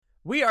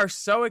We are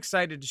so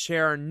excited to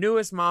share our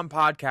newest mom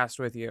podcast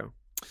with you.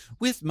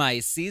 With my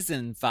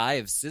season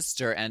 5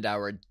 sister and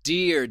our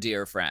dear,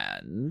 dear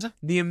friend,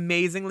 the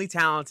amazingly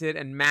talented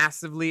and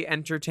massively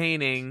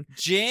entertaining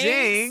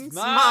Jinx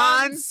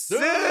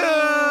Monsoon.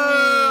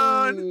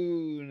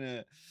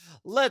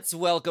 Let's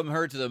welcome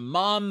her to the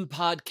Mom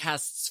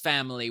Podcasts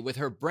family with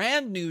her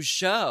brand new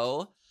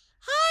show.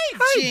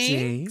 Hi,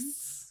 Jinx.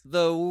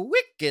 The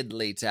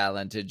wickedly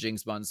talented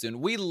Jinx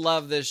Monsoon. We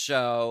love this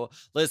show.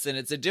 Listen,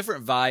 it's a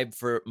different vibe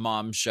for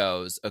mom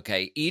shows,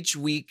 okay? Each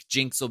week,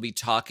 Jinx will be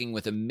talking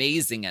with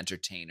amazing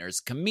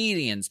entertainers,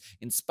 comedians,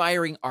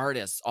 inspiring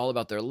artists, all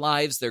about their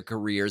lives, their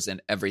careers,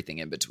 and everything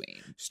in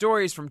between.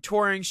 Stories from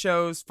touring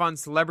shows, fun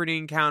celebrity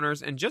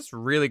encounters, and just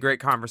really great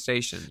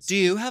conversations. Do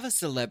you have a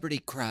celebrity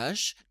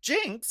crush?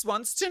 Jinx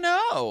wants to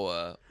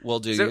know. Well,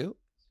 do you?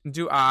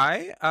 Do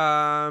I?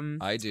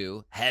 I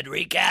do.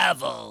 Henry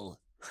Cavill.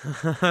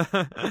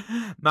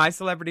 My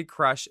celebrity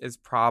crush is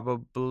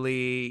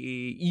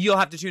probably... You'll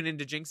have to tune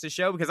into Jinx's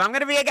show because I'm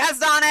going to be a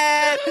guest on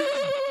it!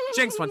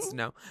 Jinx wants to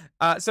know.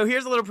 So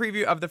here's a little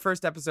preview of the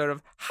first episode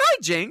of Hi,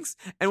 Jinx!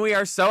 And we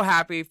are so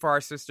happy for our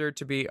sister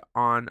to be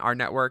on our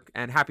network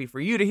and happy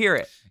for you to hear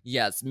it.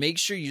 Yes, make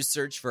sure you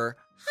search for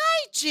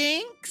Hi,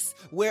 Jinx!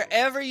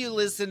 wherever you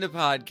listen to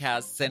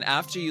podcasts. And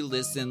after you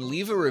listen,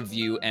 leave a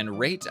review and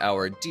rate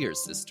our dear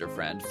sister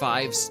friend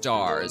 5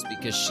 stars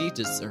because she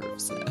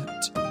deserves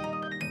it.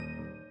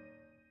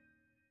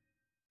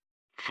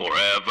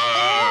 Forever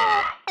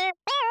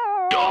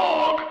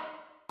Dog.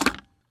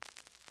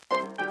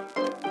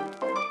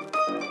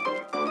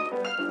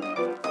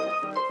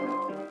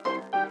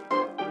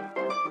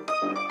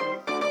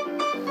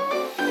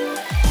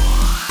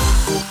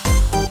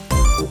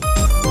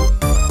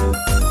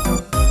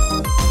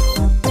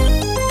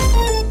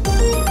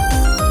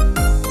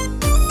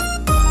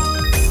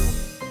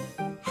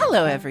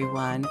 Hello,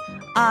 everyone.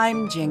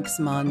 I'm Jinx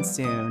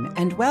Monsoon,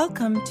 and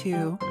welcome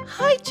to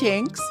Hi,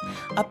 Jinx,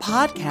 a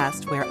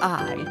podcast where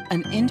I,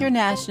 an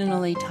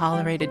internationally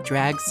tolerated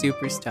drag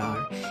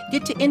superstar,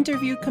 get to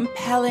interview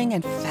compelling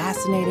and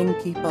fascinating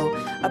people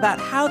about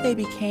how they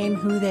became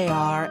who they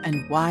are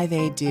and why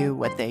they do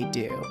what they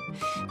do.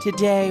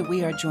 Today,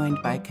 we are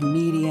joined by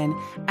comedian,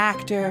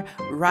 actor,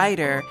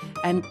 writer,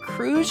 and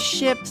cruise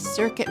ship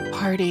circuit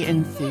party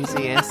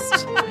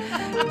enthusiast,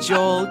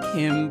 Joel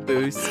Kim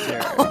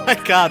Booster. Oh my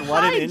God,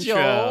 what an intro.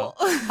 Joel.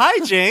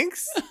 Hi,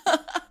 Jinx.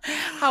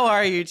 How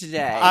are you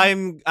today?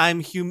 I'm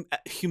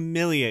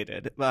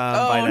humiliated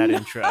by that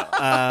intro.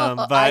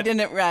 But I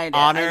didn't write it.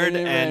 Honored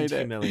and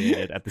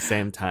humiliated at the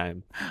same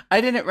time.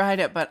 I didn't write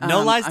it, but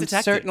no lies I'm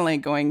detected. certainly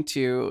going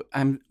to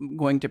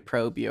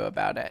probe you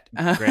about it.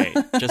 Great.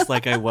 Just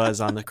like I was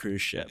on the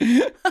cruise ship.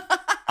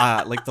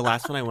 Like the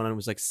last one I went on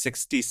was like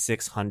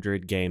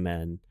 6,600 gay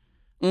men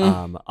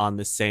on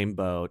the same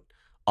boat,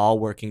 all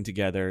working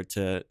together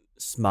to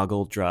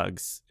smuggle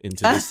drugs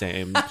into the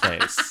same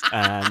place.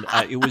 And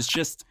it was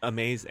just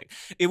amazing.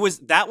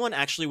 That one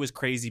actually was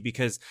crazy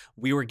because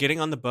we were getting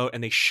on the boat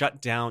and they shut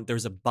down. There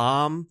was a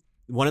bomb.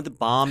 One of the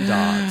bomb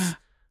dogs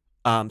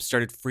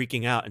started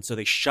freaking out. And so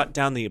they shut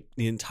down the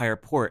entire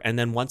port. And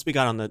then once we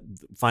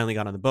finally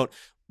got on the boat,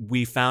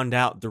 we found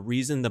out the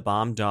reason the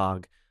bomb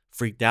dog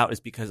freaked out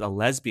is because a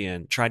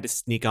lesbian tried to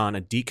sneak on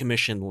a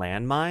decommissioned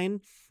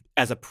landmine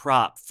as a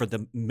prop for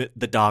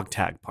the dog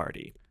tag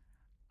party.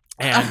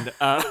 And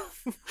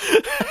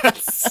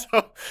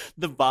so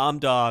the bomb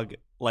dog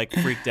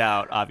freaked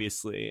out,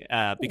 obviously,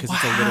 because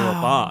it's a literal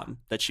bomb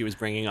that she was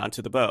bringing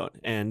onto the boat.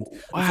 And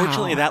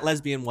unfortunately, that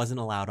lesbian wasn't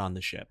allowed on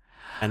the ship.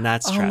 And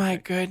that's tragic. Oh, my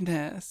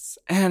goodness.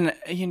 And,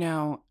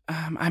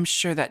 I'm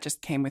sure that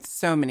just came with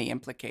so many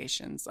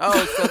implications.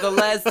 Oh, so the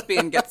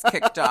lesbian gets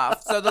kicked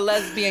off. So the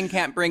lesbian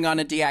can't bring on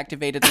a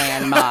deactivated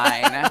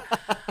landmine.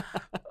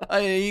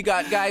 You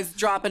got guys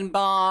dropping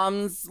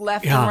bombs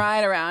left and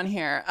right around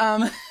here.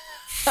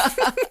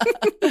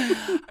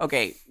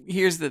 Okay,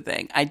 here's the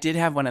thing. I did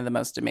have one of the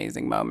most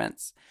amazing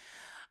moments.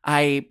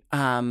 I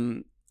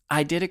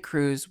did a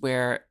cruise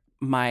where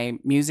my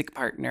music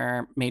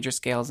partner, Major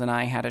Scales, and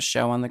I had a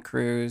show on the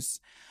cruise.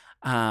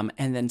 And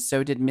then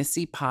so did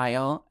Missy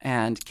Pyle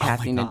and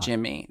Kathy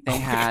Najimy. They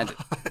had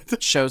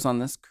shows on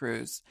this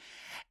cruise.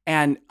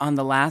 And on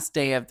the last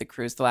day of the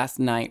cruise, the last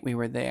night we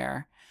were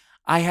there,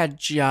 I had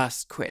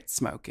just quit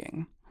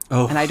smoking.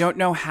 Oh. And I don't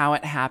know how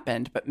it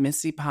happened, but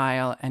Missy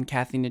Pyle and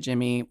Kathy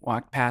Najimy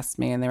walked past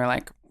me and they were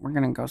like, "We're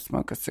going to go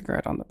smoke a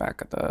cigarette on the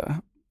back of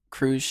the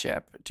cruise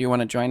ship. Do you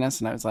want to join us?"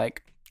 And I was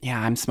like, "Yeah,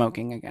 I'm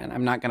smoking again.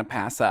 I'm not going to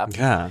pass up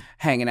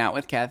hanging out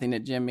with Kathy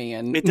Najimy."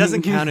 And it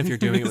doesn't count if you're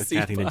doing it with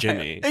Kathy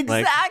Najimy.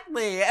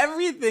 Exactly.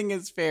 Everything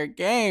is fair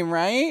game,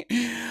 right?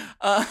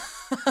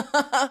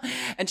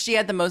 And she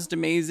had the most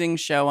amazing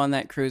show on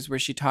that cruise where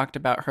she talked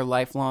about her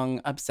lifelong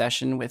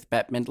obsession with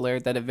Bette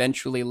Midler that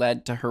eventually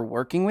led to her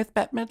working with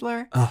Bette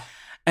Midler. Oh.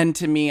 And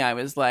to me, I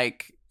was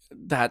like,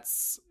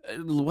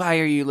 why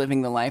are you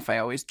living the life I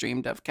always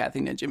dreamed of, Kathy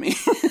Najimy?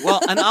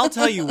 Well, and I'll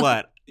tell you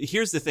what.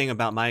 Here's the thing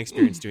about my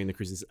experience doing the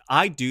cruises.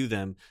 I do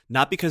them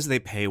not because they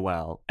pay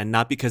well and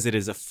not because it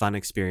is a fun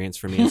experience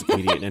for me as a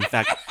comedian. In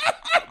fact,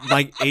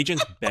 my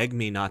agents beg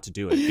me not to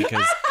do it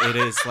because it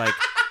is like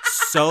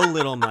so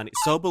little money,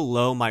 so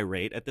below my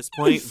rate at this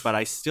point, but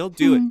I still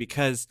do it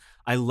because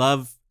I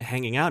love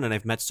hanging out and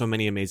I've met so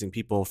many amazing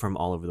people from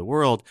all over the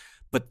world.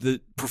 But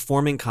the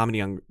performing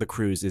comedy on the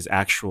cruise is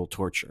actual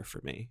torture for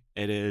me.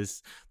 It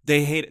is.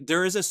 They hate.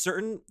 There is a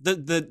certain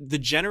the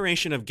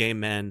generation of gay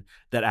men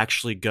that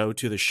actually go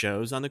to the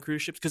shows on the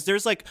cruise ships, because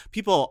there's like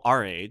people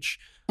our age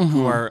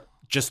who are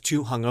just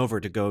too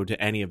hungover to go to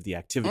any of the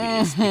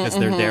activities because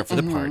they're there for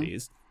the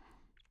parties.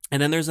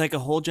 And then there's like a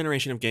whole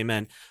generation of gay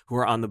men who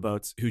are on the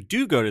boats who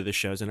do go to the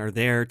shows and are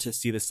there to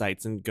see the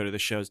sights and go to the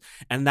shows.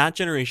 And that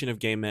generation of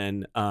gay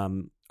men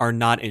are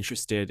not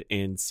interested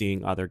in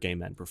seeing other gay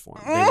men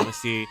perform. They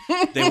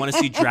want to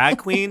see drag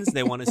queens.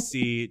 They want to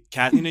see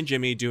Kathleen and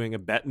Jimmy doing a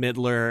Bette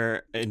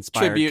Midler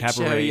inspired Tribute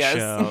cabaret show, yes.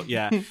 show.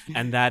 Yeah.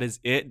 And that is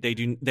it.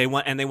 They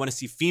want to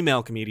see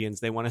female comedians.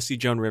 They want to see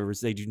Joan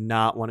Rivers. They do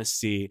not want to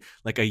see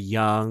like a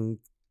young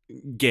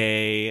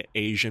gay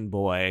Asian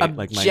boy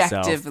like myself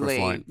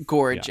objectively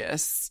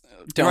gorgeous.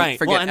 Don't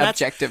forget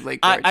objectively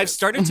gorgeous. I've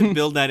started to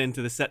build that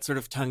into the set, sort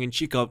of tongue in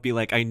cheek. I'll be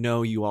like, I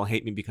know you all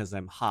hate me because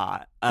I'm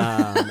hot,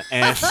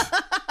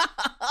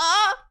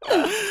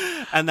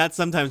 and that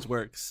sometimes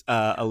works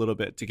a little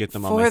bit to get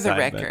them on my side. For the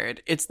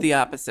record, it's the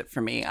opposite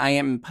for me. I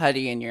am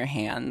putty in your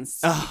hands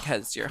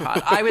because you're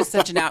hot. I was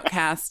such an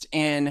outcast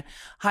in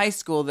high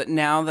school that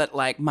now that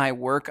like my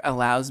work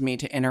allows me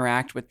to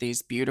interact with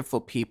these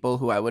beautiful people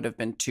who I would have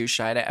been too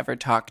shy to ever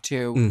talk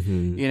to,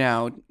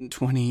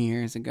 20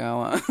 years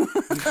ago.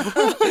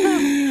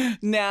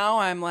 Now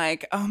I'm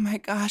like, oh my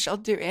gosh, I'll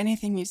do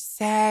anything you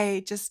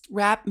say. Just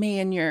wrap me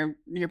in your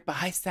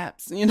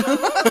biceps,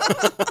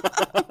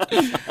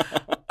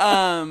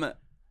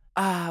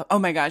 oh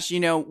my gosh,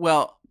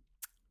 well,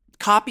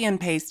 copy and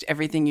paste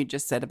everything you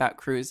just said about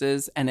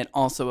cruises, and it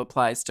also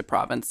applies to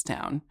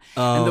Provincetown.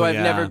 And though I've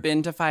never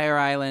been to Fire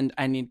Island,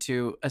 I need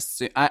to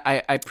assume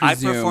I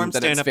presume I performed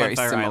that it's stand-up very on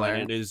Fire similar.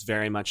 Island. It is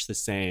very much the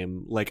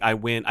same. Like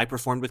I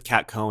performed with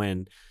Kat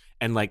Cohen,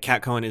 and like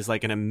Kat Cohen is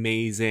like an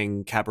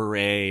amazing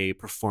cabaret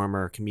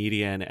performer,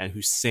 comedian, and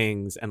who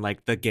sings, and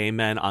like the gay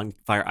men on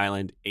Fire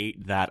Island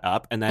ate that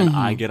up. And then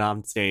I get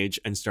on stage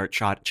and start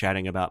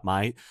chatting about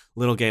my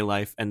little gay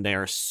life, and they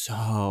are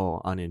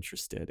so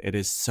uninterested. It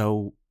is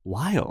so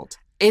wild.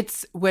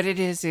 It's what it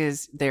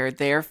is they're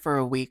there for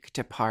a week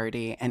to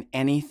party, and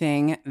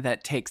anything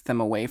that takes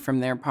them away from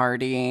their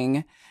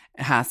partying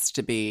has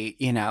to be,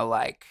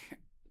 like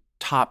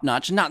top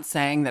notch. Not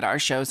saying that our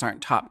shows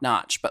aren't top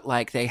notch, but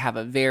like they have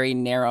a very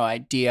narrow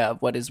idea of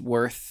what is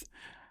worth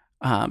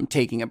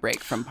taking a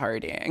break from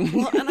partying.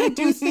 Well, and I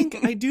do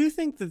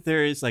think that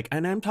there is like,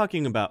 and I'm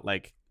talking about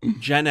like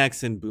Gen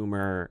X and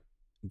Boomer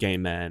gay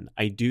men.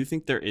 I do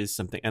think there is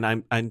something, and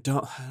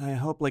I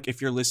hope like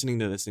if you're listening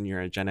to this and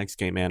you're a Gen X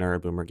gay man or a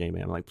Boomer gay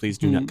man, like please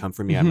do not come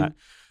for me. I'm not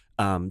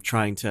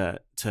trying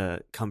to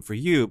come for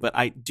you, but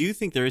I do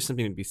think there is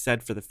something to be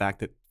said for the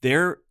fact that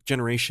their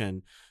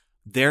generation,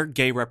 their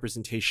gay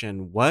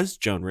representation was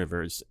Joan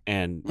Rivers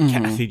and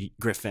Kathy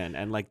Griffin,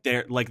 and like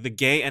the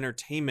gay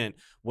entertainment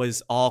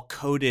was all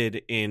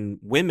coded in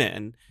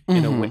women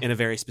in a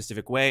very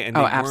specific way, and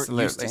they weren't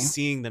used to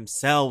seeing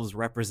themselves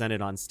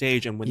represented on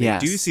stage. And when they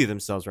do see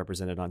themselves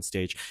represented on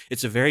stage,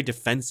 it's a very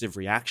defensive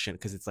reaction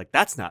because it's like,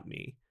 that's not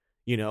me.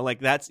 Like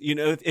that's,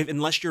 if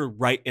unless you're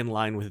right in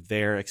line with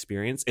their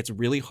experience, it's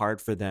really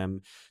hard for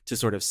them to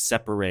sort of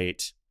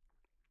separate.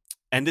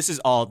 And this is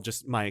all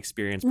just my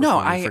experience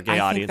performing for gay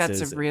audiences. I think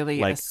that's a really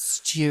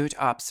astute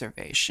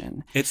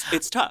observation.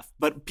 It's tough,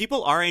 but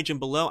people our age and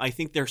below, I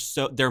think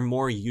they're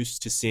more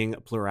used to seeing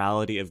a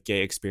plurality of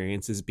gay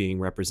experiences being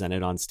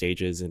represented on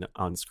stages and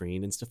on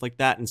screen and stuff like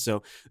that, and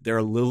so they're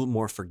a little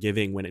more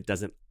forgiving when it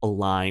doesn't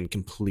align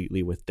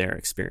completely with their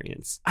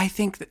experience. I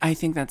think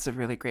that's a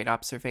really great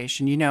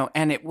observation.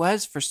 And it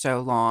was for so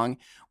long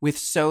with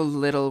so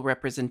little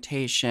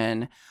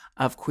representation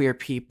of queer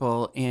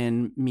people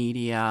in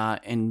media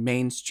and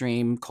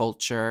mainstream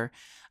culture.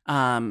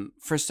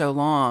 For so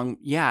long,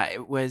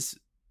 it was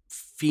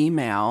gay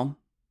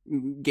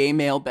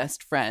male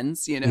best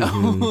friends,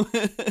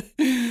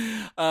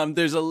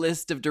 There's a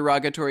list of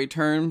derogatory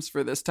terms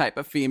for this type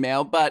of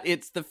female, but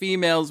it's the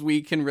females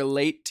we can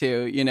relate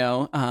to,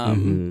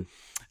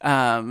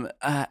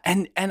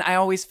 and I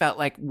always felt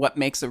like what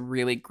makes a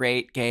really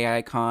great gay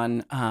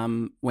icon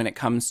when it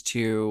comes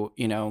to,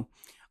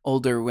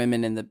 older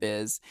women in the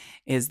biz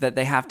is that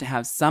they have to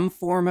have some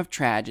form of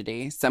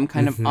tragedy, some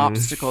kind of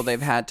obstacle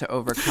they've had to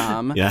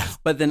overcome,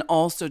 but then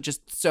also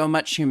just so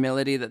much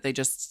humility that they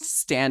just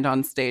stand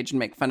on stage and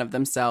make fun of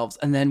themselves,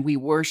 and then we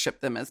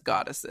worship them as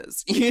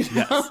goddesses. Yes,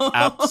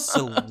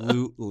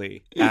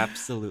 absolutely.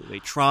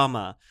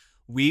 Trauma.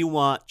 We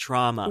want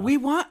trauma.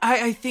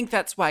 I think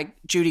that's why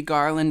Judy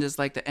Garland is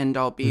like the end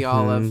all be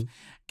all of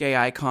gay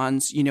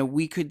icons.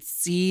 We could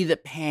see the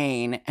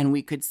pain and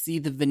we could see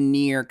the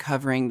veneer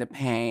covering the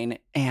pain,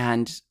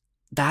 and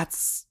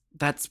that's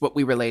what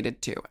we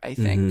related to, I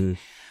think.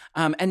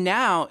 And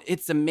now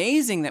it's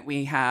amazing that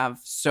we have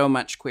so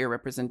much queer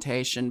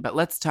representation. But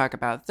let's talk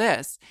about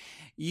this.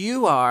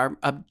 You are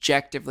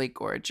objectively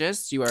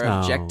gorgeous. You are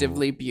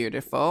objectively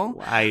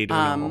beautiful. I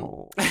don't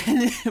know.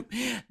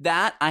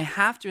 That, I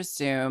have to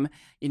assume,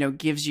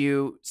 gives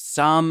you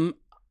some,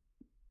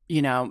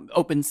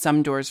 opens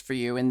some doors for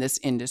you in this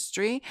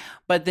industry.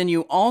 But then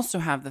you also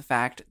have the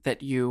fact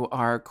that you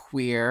are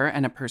queer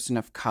and a person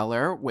of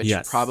color, which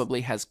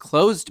probably has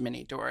closed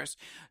many doors.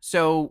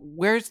 So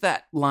where's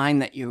that line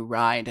that you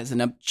ride as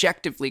an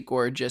objectively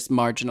gorgeous,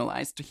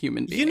 marginalized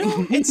human being?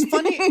 It's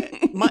funny.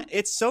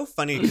 It's so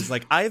funny because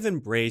like I've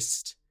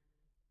embraced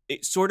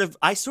it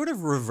I sort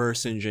of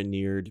reverse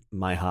engineered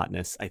my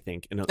hotness, I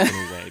think, in a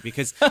way,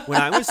 because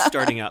when I was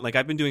starting out, like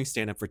I've been doing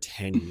stand up for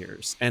 10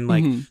 years, and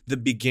like the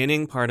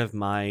beginning part of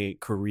my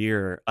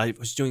career, I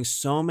was doing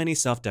so many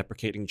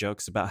self-deprecating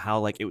jokes about how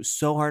like it was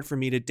so hard for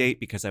me to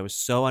date because I was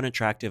so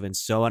unattractive and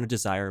so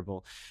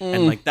undesirable.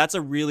 And like that's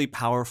a really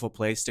powerful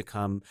place to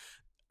come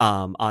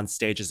on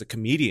stage as a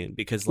comedian,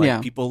 because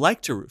like people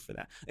like to root for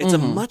that. It's a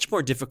much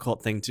more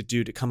difficult thing to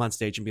do, to come on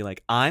stage and be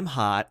like, I'm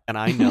hot and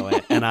I know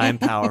it and I'm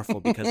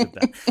powerful because of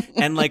that.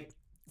 And like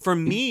for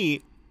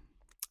me,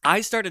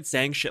 I started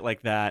saying shit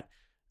like that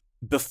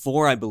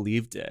before I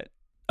believed it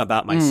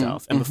about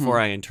myself and before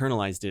I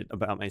internalized it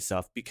about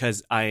myself,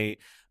 because I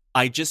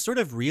just sort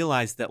of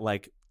realized that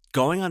like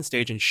going on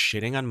stage and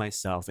shitting on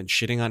myself and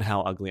shitting on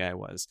how ugly I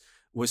was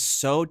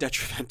so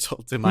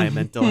detrimental to my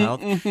mental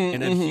health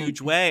in a huge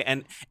way.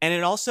 And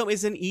it also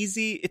is an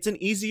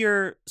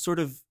easier sort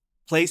of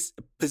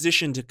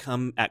position to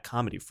come at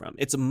comedy from.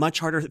 It's a much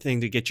harder thing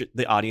to get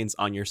the audience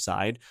on your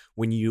side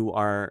when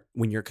your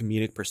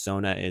comedic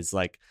persona is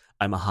like,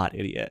 I'm a hot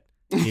idiot,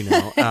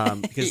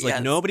 because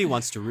like nobody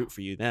wants to root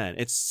for you then.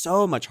 It's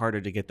so much harder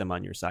to get them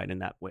on your side in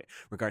that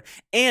regard.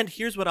 And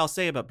here's what I'll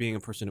say about being a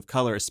person of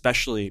color,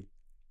 especially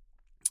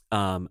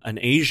an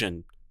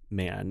Asian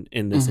man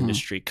in this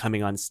industry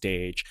coming on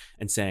stage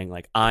and saying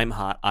like, I'm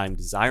hot, I'm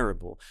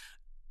desirable.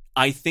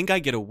 I think I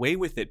get away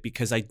with it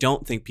because I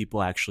don't think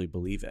people actually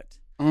believe it.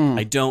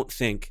 I don't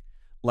think,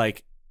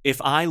 like,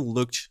 if I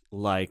looked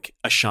like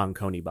a Sean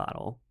Coney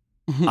bottle,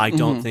 I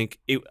don't think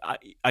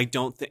I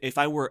don't think if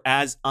I were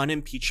as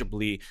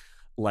unimpeachably,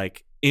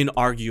 like,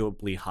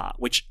 inarguably hot,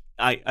 which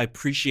I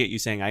appreciate you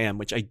saying I am,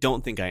 which I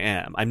don't think I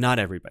am. I'm not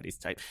everybody's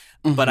type.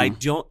 But I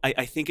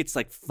think it's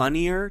like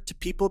funnier to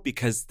people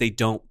because they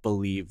don't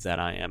believe that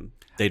I am.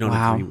 They don't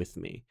agree with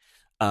me.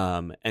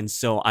 And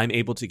so I'm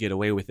able to get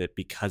away with it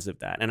because of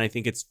that. And I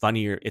think it's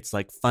funnier. It's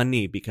like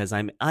funny because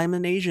I'm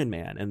an Asian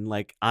man and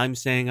like I'm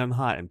saying I'm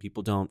hot and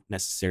people don't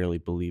necessarily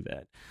believe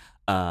it.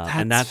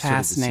 And that's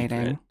fascinating. Sort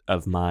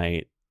of the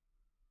secret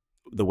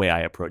of the way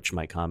I approach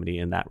my comedy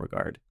in that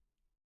regard.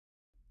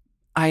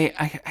 I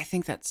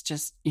think that's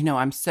just,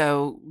 I'm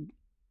so,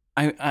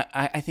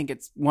 I think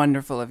it's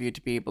wonderful of you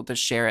to be able to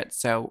share it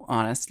so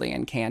honestly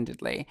and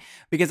candidly,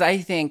 because I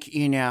think,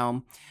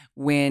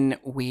 when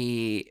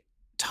we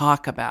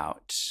talk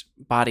about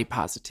body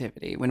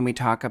positivity, when we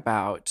talk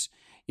about,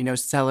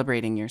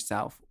 celebrating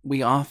yourself,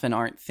 we often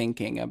aren't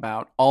thinking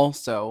about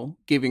also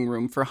giving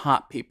room for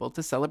hot people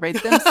to celebrate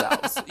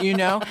themselves,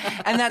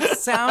 And that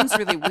sounds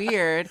really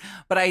weird,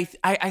 but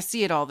I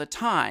see it all the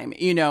time.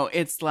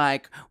 It's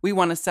like we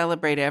want to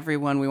celebrate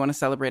everyone. We want to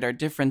celebrate our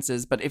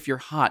differences. But if you're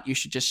hot, you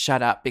should just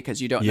shut up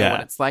because you don't know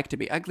what it's like to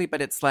be ugly.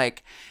 But it's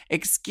like,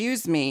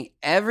 excuse me,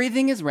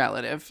 everything is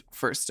relative,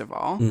 first of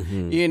all.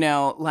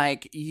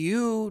 Like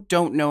you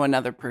don't know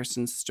another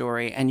person's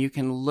story and you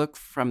can look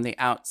from the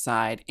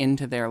outside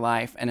into their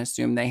life and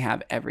assume they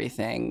have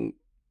everything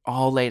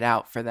all laid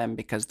out for them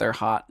because they're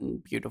hot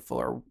and beautiful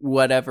or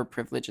whatever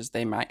privileges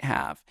they might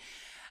have.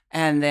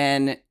 And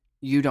then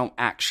you don't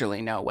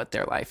actually know what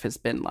their life has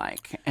been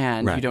like,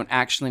 and you don't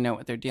actually know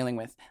what they're dealing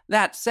with.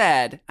 That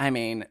said, I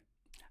mean,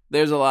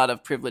 there's a lot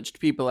of privileged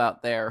people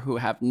out there who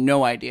have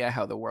no idea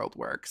how the world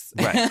works.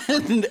 Right.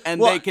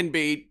 and they can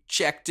be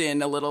checked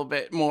in a little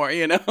bit more,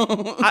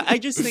 I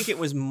just think it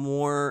was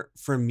more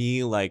for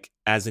me, like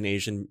as an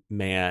Asian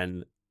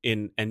man,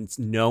 and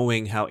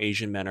knowing how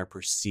Asian men are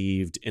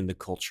perceived in the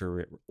culture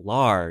at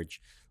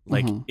large,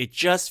 like it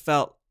just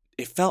felt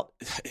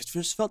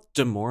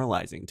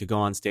demoralizing to go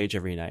on stage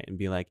every night and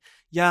be like,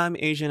 yeah, I'm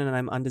Asian and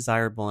I'm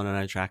undesirable and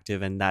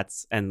unattractive,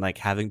 and like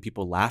having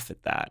people laugh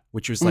at that,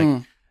 which was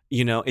like,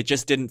 it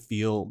just didn't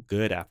feel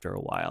good after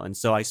a while. And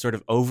so I sort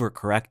of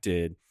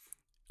overcorrected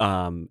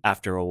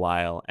after a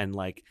while, and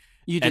like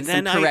you did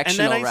some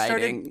correctional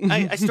writing.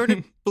 I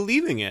started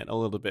believing it a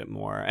little bit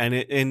more,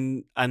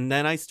 and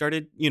then I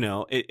started,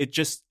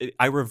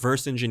 I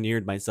reverse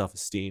engineered my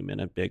self-esteem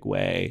in a big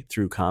way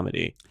through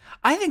comedy.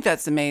 I think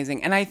that's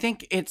amazing, and I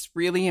think it's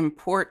really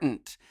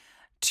important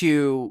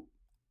to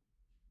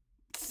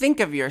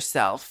think of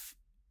yourself,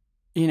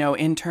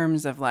 in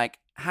terms of like,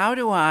 how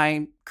do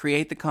I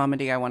create the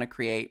comedy I want to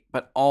create,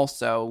 but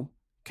also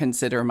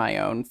consider my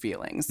own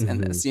feelings in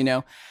this?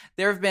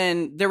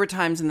 There were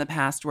times in the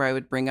past where I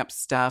would bring up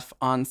stuff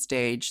on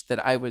stage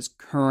that I was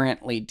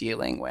currently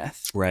dealing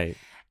with. Right.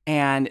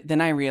 And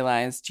then I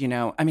realized,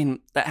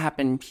 that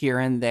happened here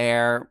and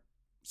there,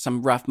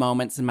 some rough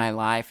moments in my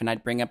life, and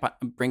I'd bring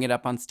it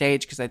up on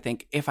stage because I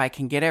think if I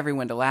can get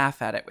everyone to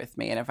laugh at it with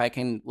me, and if I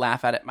can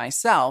laugh at it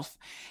myself,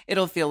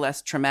 it'll feel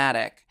less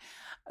traumatic.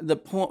 The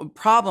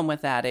problem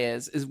with that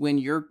is when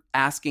you're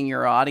asking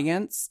your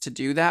audience to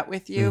do that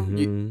with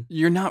you,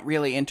 you're not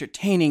really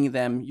entertaining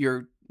them.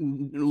 You're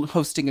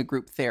hosting a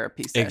group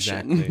therapy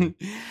session. Exactly.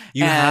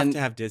 You have to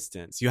have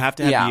distance. You have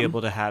to be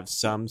able to have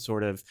some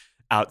sort of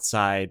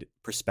outside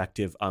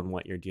perspective on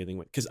what you're dealing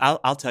with. Because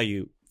I'll tell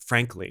you,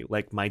 frankly,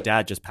 like my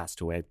dad just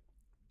passed away.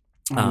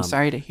 I'm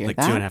sorry to hear that.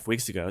 2.5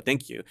 weeks ago.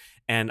 Thank you.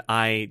 And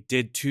I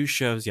did 2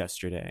 shows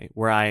yesterday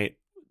where I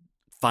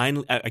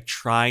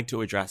tried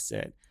to address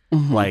it.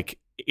 Like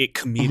it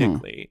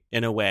comedically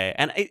in a way.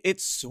 And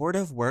it sort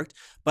of worked,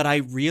 but I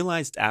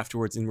realized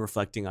afterwards in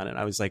reflecting on it,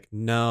 I was like,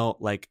 no,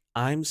 like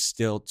I'm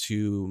still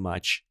too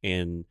much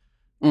in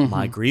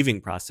my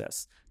grieving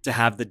process to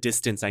have the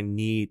distance I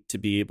need to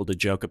be able to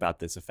joke about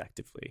this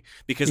effectively.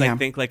 Because I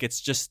think like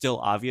it's just still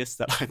obvious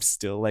that I'm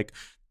still like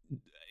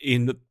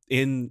in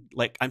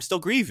like I'm still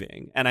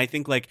grieving. And I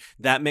think like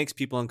that makes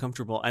people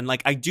uncomfortable. And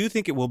like I do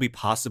think it will be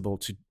possible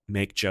to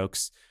make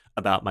jokes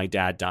about my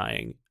dad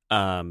dying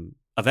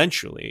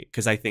eventually,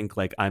 because I think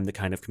like I'm the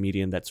kind of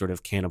comedian that sort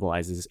of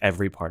cannibalizes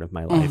every part of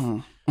my life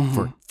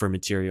for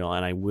material,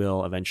 and I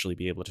will eventually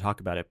be able to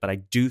talk about it. But I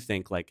do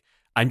think like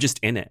I'm just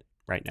in it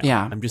right now.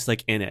 Yeah. I'm just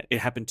like in it. It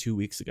happened 2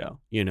 weeks ago,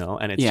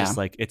 and it's just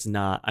like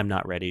I'm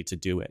not ready to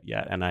do it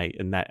yet. And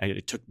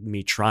it took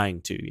me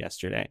trying to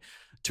yesterday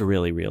to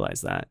really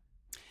realize that.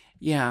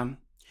 Yeah.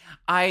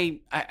 I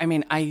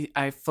mean,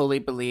 I fully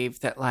believe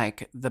that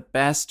like the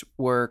best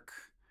work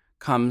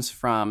comes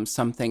from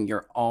something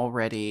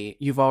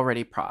you've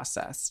already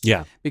processed.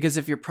 Yeah. Because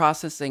if you're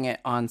processing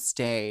it on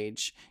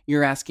stage,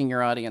 you're asking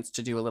your audience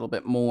to do a little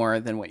bit more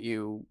than what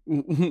a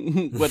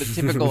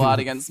typical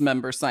audience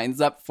member signs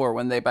up for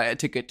when they buy a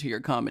ticket to your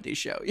comedy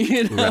show.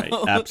 Right.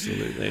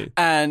 Absolutely.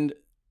 And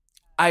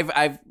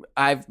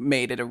I've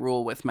made it a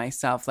rule with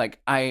myself. Like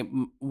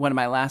one of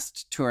my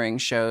last touring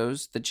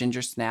shows, The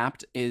Ginger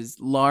Snapped, is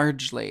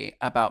largely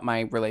about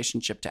my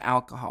relationship to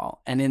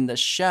alcohol. And in the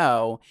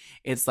show,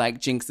 it's like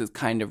Jinx is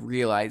kind of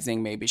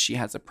realizing maybe she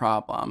has a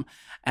problem.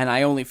 And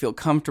I only feel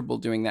comfortable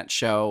doing that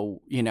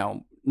show,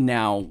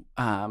 now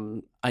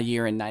a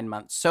year and 9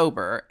 months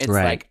sober. It's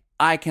like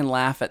I can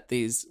laugh at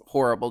these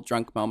horrible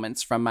drunk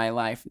moments from my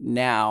life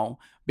now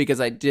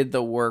because I did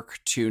the work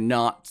to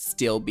not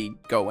still be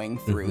going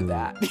through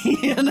that.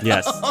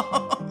 Yes.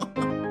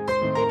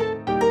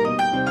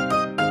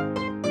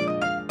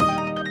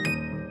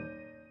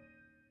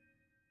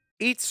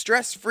 Eat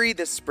stress-free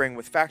this spring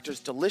with Factor's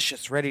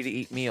delicious,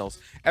 ready-to-eat meals.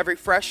 Every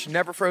fresh,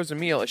 never-frozen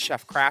meal is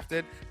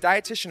chef-crafted,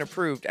 dietitian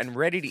approved, and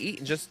ready to eat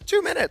in just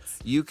 2 minutes.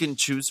 You can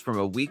choose from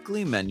a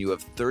weekly menu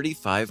of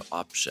 35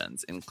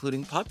 options,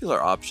 including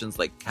popular options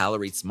like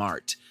Calorie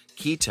Smart,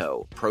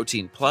 Keto,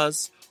 Protein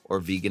Plus, or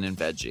vegan and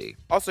veggie.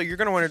 Also, you're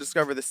going to want to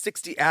discover the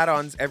 60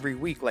 add-ons every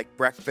week, like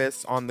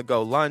breakfast,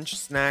 on-the-go lunch,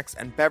 snacks,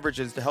 and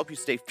beverages to help you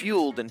stay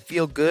fueled and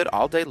feel good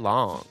all day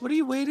long. What are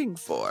you waiting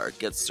for?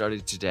 Get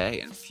started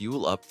today and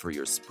fuel up for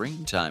your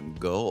springtime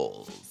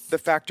goals. The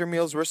Factor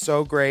meals were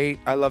so great.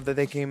 I love that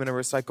they came in a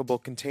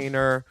recyclable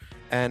container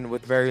and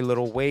with very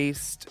little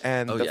waste.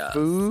 And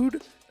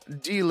food,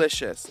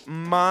 delicious.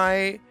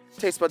 My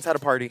taste buds had a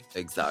party.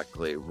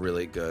 Exactly.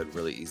 Really good,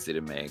 really easy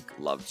to make.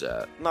 Loved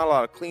it. Not a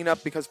lot of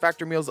cleanup because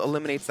Factor Meals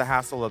eliminates the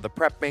hassle of the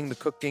prepping, the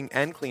cooking,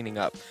 and cleaning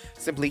up.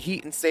 Simply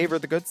heat and savor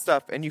the good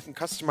stuff, and you can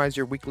customize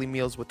your weekly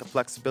meals with the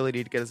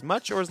flexibility to get as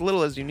much or as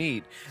little as you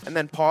need, and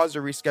then pause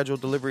or reschedule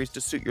deliveries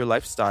to suit your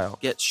lifestyle.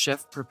 Get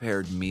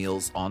chef-prepared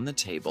meals on the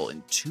table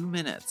in 2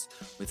 minutes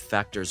with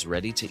Factor's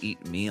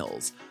ready-to-eat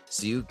meals,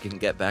 so you can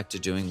get back to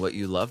doing what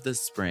you love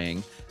this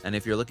spring. And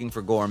if you're looking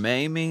for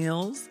gourmet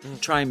meals,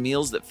 try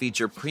meals that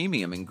feature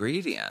premium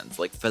ingredients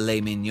like filet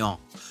mignon,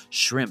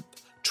 shrimp,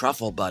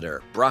 truffle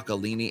butter,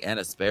 broccolini, and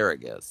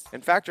asparagus.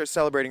 And Factor is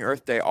celebrating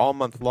Earth Day all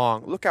month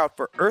long. Look out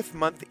for Earth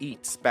Month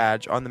Eats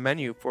badge on the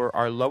menu for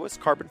our lowest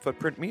carbon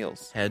footprint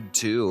meals. Head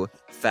to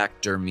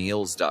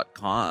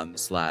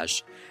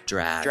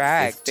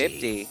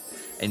factormeals.com/drag50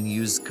 and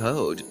use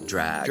code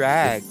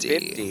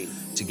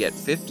DRAG50 to get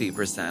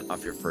 50%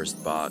 off your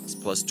first box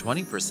plus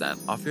 20%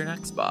 off your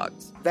next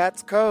box.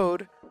 That's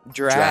code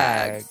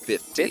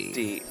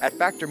DRAG50 at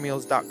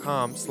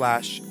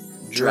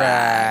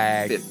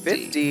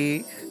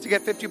factormeals.com/drag50 to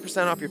get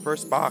 50% off your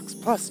first box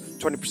plus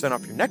 20%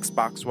 off your next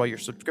box while your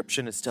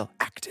subscription is still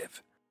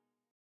active.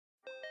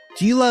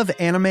 Do you love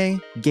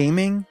anime,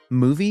 gaming,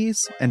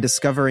 movies, and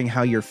discovering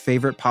how your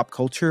favorite pop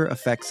culture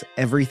affects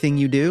everything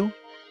you do?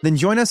 Then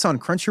join us on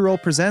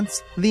Crunchyroll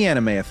Presents The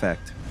Anime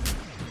Effect.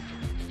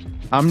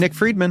 I'm Nick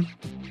Friedman.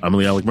 I'm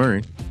Lee Alec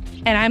Murray.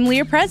 And I'm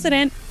Leah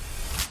President.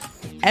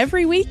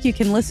 Every week you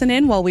can listen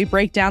in while we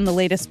break down the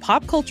latest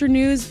pop culture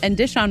news and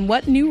dish on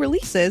what new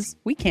releases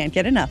we can't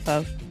get enough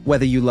of.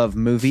 Whether you love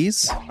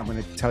movies, I'm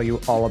going to tell you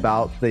all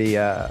about the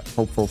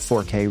hopeful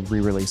 4K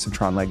re-release of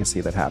Tron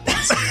Legacy that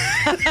happens.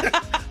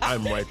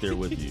 I'm right there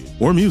with you.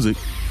 Or music.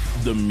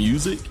 The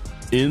music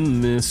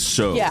in this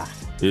show Yeah.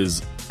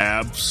 is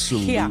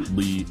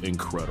absolutely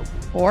incredible.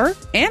 Or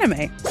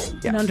anime.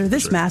 And under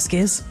this mask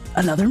is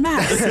another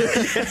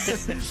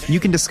mask. You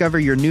can discover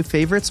your new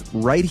favorites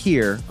right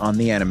here on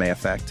The Anime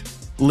Effect.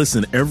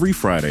 Listen every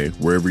Friday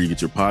wherever you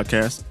get your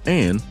podcasts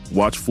and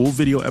watch full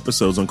video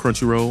episodes on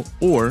Crunchyroll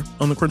or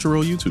on the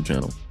Crunchyroll YouTube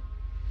channel.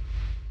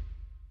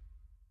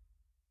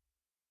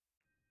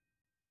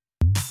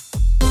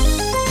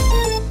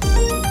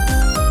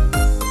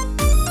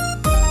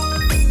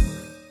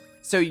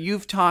 So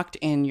you've talked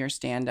in your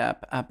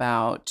stand-up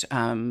about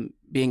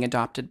being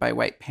adopted by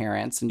white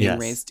parents and being Yes.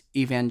 raised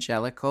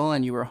evangelical,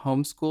 and you were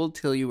homeschooled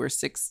till you were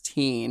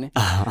 16.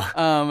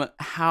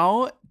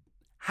 How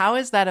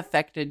has that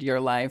affected your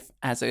life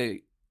as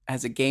a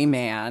gay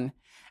man,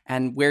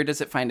 and where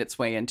does it find its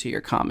way into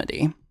your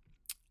comedy?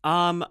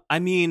 I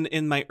mean,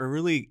 in my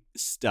early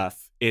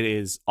stuff, it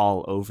is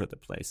all over the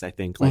place. I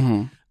think like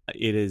Mhm.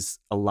 it is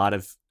a lot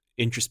of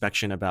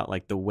introspection about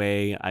like the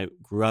way I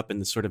grew up and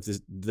the sort of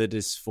the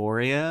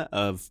dysphoria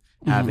of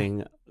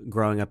having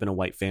growing up in a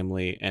white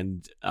family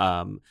and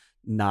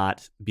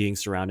not being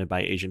surrounded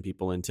by Asian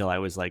people until I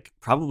was like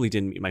probably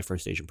didn't meet my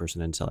first Asian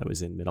person until I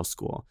was in middle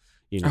school.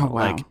 You know, Oh, wow.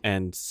 like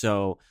and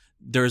so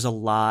there's a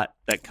lot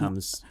that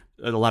comes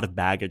a lot of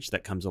baggage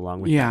that comes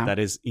along with Yeah. that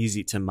is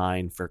easy to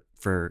mine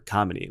for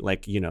comedy.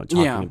 Like, you know,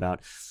 talking Yeah.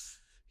 about,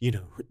 you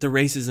know, the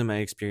racism I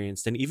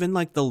experienced and even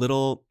like the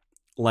little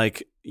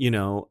like,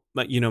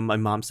 my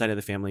mom's side of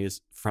the family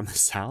is from the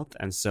South.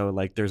 And so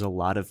like, there's a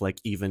lot of like,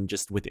 even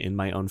just within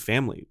my own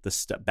family,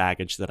 the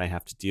baggage that I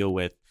have to deal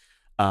with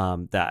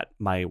that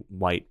my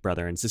white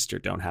brother and sister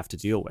don't have to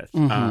deal with.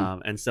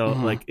 Mhm. And so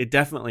like, it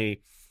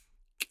definitely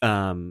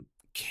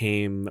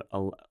came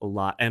a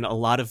lot, and a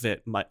lot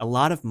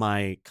of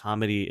my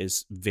comedy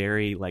is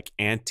very like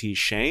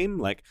anti-shame.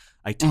 Like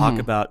I talk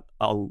about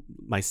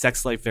my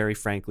sex life very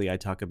frankly. I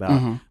talk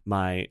about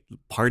my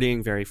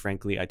partying very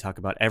frankly. I talk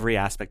about every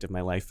aspect of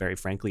my life very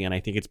frankly. And I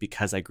think it's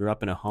because I grew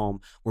up in a home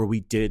where we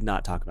did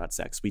not talk about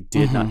sex. We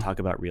did not talk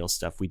about real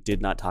stuff. We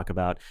did not talk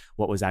about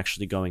what was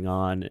actually going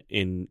on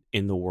in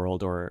the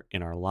world or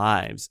in our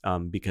lives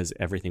because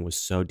everything was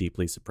so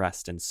deeply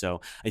suppressed. And so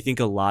I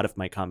think a lot of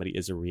my comedy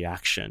is a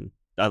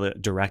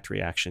direct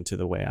reaction to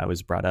the way I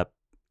was brought up,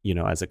 you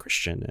know, as a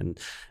Christian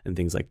and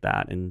things like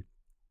that. And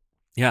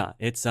yeah,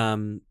 it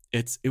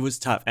was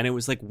tough. And it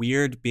was like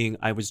weird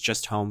I was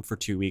just home for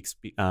 2 weeks,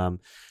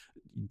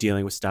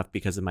 dealing with stuff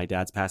because of my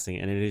dad's passing.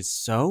 And it is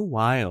so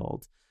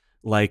wild.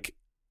 Like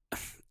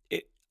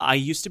I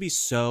used to be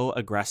so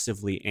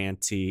aggressively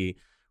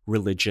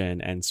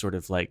anti-religion and sort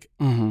of like,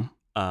 and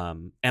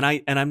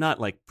I'm not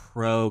like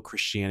pro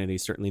Christianity,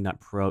 certainly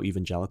not pro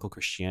evangelical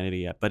Christianity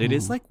yet, but it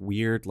is like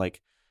weird. Like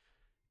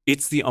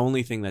it's the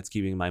only thing that's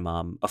keeping my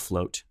mom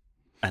afloat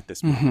at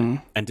this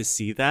moment. And to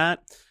see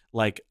that,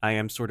 like, I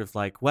am sort of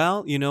like,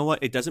 well, you know what?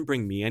 It doesn't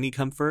bring me any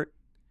comfort.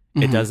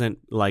 It doesn't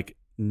like,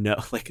 no,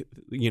 like,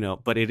 you know,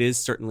 but it is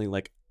certainly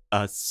like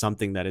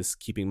something that is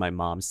keeping my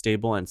mom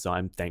stable. And so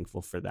I'm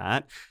thankful for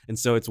that. And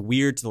so it's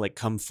weird to like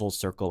come full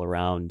circle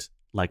around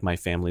like my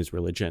family's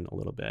religion a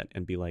little bit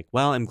and be like,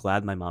 well, I'm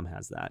glad my mom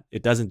has that.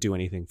 It doesn't do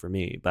anything for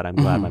me, but I'm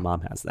glad my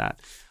mom has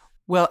that.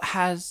 Well,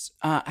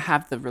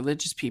 have the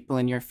religious people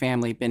in your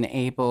family been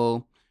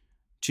able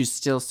to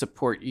still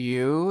support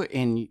you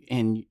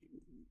in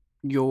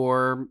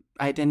your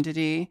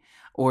identity,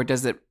 or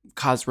does it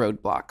cause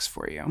roadblocks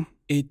for you?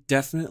 It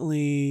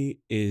definitely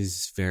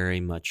is very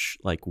much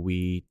like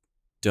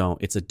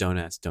it's a don't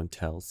ask, don't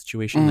tell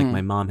situation. Like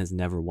my mom has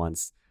never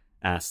once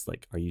asked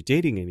like, are you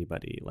dating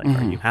anybody? Like,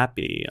 are you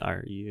happy?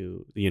 Are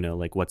you, you know,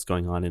 like what's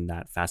going on in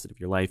that facet of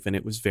your life? And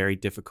it was very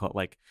difficult.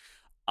 Like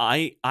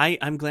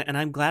I'm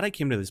glad I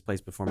came to this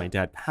place before my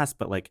dad passed,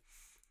 but like,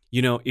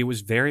 you know, it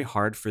was very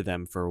hard for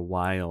them for a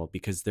while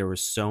because there were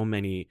so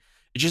many,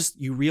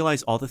 you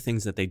realize all the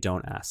things that they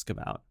don't ask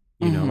about,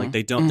 you know, like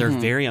they're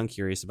very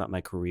uncurious about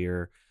my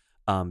career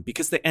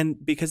because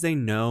they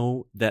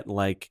know that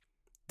like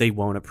they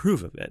won't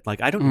approve of it.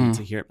 Like I don't need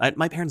to hear,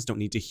 my parents don't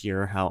need to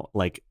hear how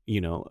like, you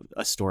know,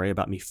 a story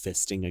about me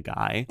fisting a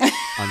guy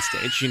on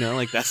stage, you know,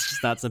 like that's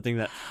just not something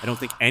that I don't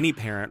think any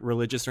parent,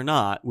 religious or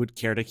not, would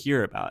care to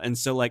hear about. And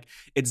so like,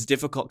 it's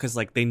difficult because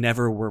like they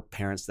never were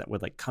parents that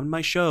would like come to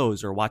my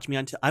shows or watch me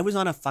I was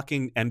on a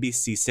fucking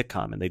NBC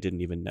sitcom and they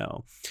didn't even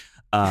know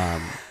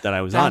that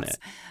I was on it.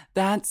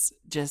 That's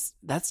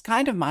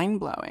kind of mind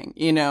blowing,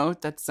 you know,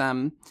 that's,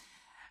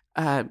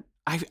 I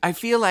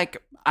feel like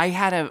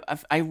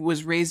I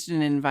was raised in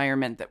an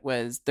environment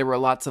there were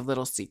lots of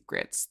little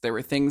secrets. There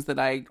were things that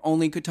I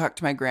only could talk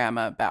to my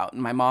grandma about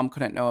and my mom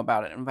couldn't know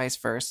about it and vice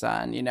versa.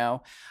 And, you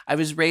know, I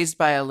was raised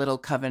by a little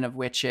coven of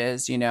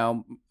witches, you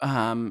know,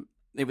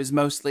 it was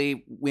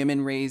mostly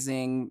women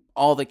raising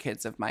all the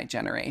kids of my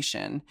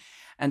generation.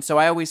 And so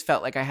I always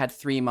felt like I had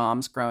 3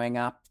 moms growing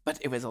up, but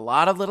it was a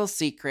lot of little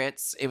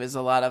secrets. It was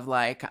a lot of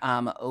like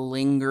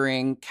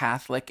lingering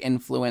Catholic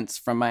influence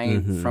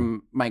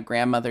from my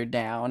grandmother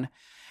down.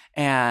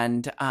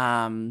 And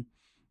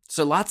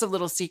so lots of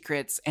little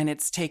secrets. And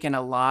it's taken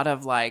a lot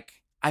of like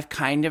I've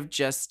kind of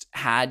just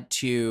had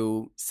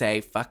to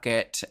say fuck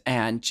it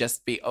and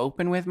just be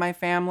open with my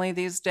family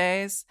these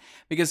days,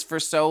 because for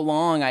so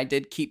long I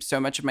did keep so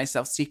much of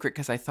myself secret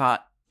because I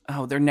thought,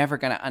 oh, they're never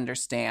going to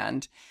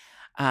understand.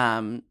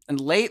 And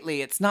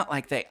lately, it's not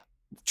like they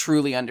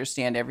truly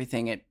understand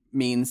everything it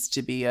means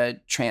to be a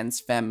trans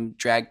femme,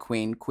 drag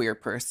queen, queer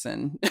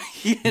person,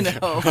 in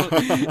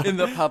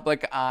the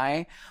public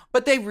eye.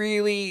 But they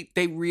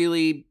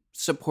really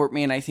support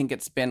me. And I think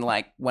it's been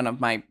like one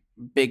of my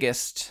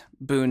biggest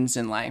boons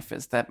in life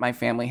is that my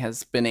family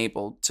has been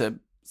able to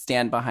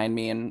stand behind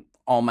me in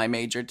all my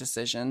major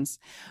decisions.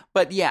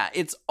 But yeah,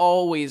 it's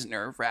always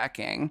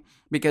nerve-wracking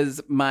because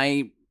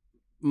my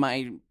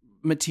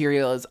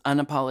material is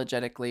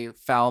unapologetically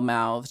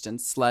foul-mouthed and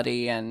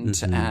slutty,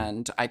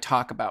 and I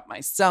talk about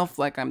myself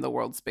like I'm the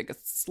world's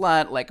biggest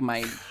slut, like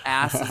my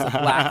ass is a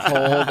black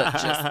hole that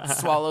just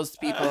swallows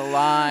people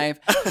alive.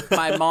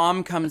 My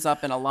mom comes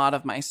up in a lot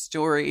of my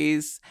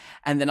stories,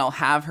 and then I'll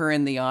have her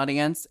in the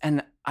audience,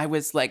 and I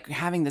was like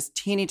having this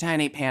teeny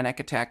tiny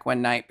panic attack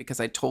one night because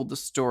I told the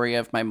story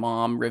of my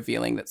mom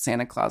revealing that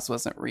Santa Claus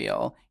wasn't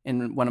real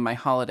in one of my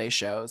holiday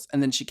shows.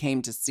 And then she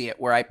came to see it,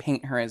 where I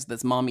paint her as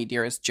this mommy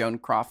dearest Joan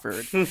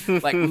Crawford,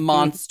 like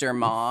monster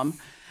mom.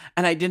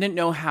 And I didn't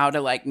know how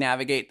to like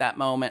navigate that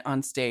moment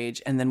on stage.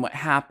 And then what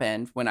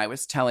happened when I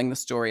was telling the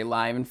story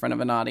live in front of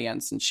an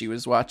audience and she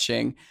was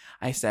watching,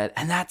 I said,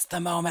 and that's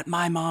the moment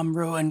my mom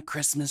ruined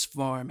Christmas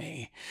for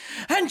me.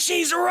 And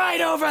she's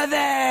right over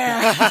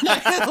there.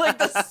 Like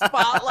the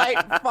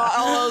spotlight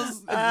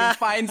follows and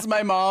finds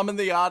my mom in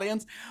the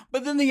audience.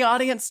 But then the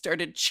audience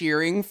started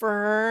cheering for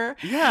her.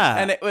 Yeah.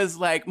 And it was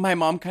like my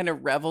mom kind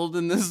of reveled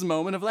in this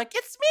moment of like,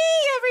 it's me,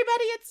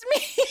 everybody, it's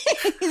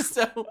me.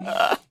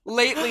 So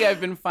lately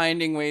I've been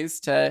finding ways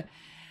to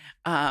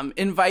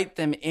invite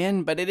them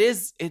in. But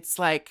it's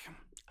like,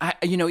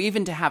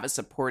 even to have a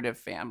supportive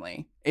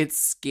family, it's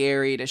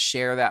scary to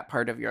share that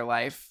part of your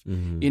life.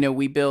 Mm-hmm.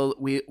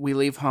 We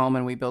leave home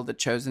and we build a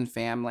chosen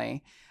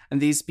family.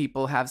 And these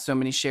people have so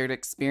many shared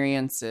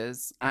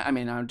experiences. I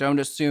mean, I don't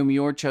assume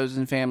your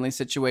chosen family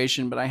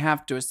situation, but I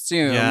have to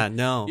assume,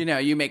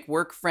 you make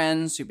work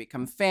friends who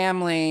become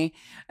family.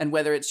 And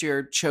whether it's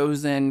your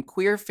chosen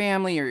queer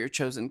family or your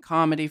chosen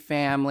comedy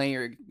family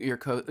or your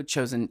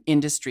chosen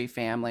industry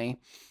family,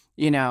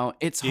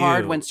 it's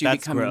hard once you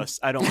become. Gross.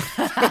 I don't.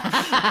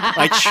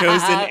 My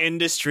chosen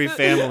industry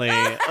family.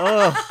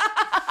 Oh.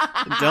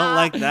 Don't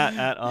like that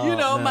at all.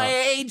 No. My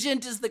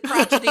agent is the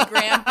crotchety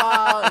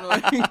grandpa.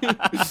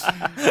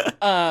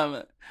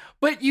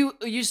 But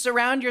you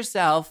surround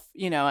yourself,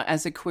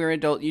 as a queer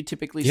adult, you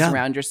typically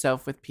surround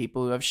yourself with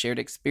people who have shared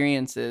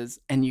experiences,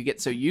 and you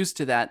get so used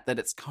to that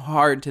it's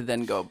hard to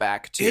then go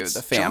back to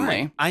the family.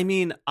 Jarring. I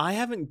mean, I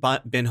haven't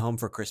been home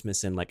for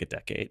Christmas in like a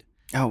decade.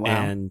 Oh, wow.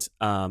 And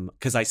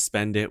because I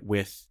spend it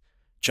with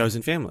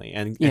chosen family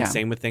and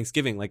same with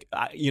Thanksgiving. Like,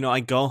 I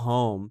go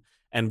home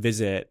and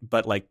visit,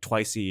 but like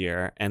twice a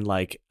year, and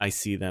like I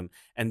see them.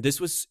 And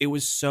it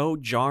was so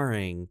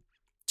jarring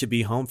to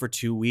be home for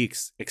 2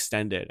 weeks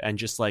extended and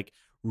just like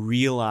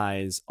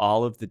realize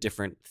all of the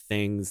different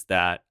things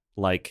that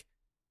like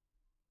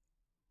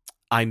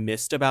I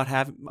missed about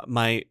having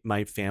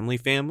my family,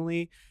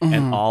 mm-hmm.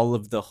 and all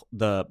of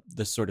the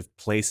sort of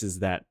places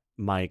that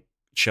my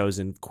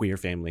chosen queer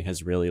family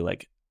has really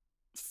like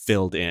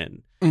filled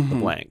in the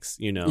blanks,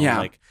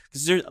 like,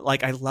 because they're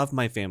like, I love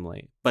my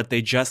family, but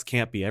they just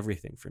can't be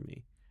everything for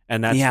me.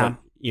 And that's what,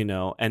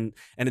 and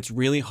it's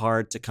really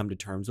hard to come to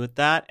terms with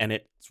that. And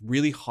it's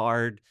really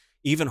hard,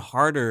 even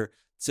harder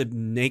to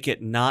make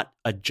it not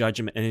an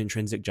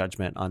intrinsic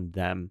judgment on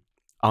them,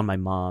 on my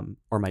mom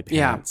or my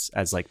parents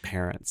as like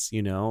parents,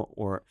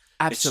 or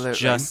absolutely. It's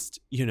just,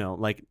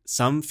 like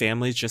some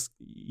families just,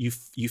 you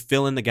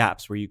fill in the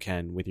gaps where you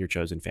can with your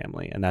chosen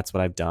family. And that's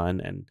what I've done.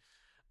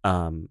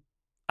 And,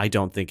 I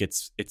don't think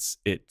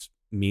it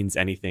means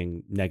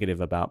anything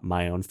negative about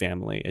my own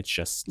family. It's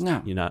just,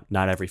 not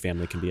every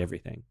family can be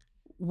everything.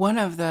 One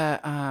of the,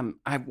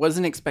 I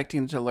wasn't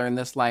expecting to learn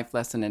this life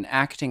lesson in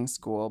acting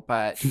school,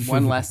 but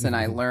one lesson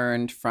I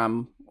learned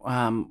from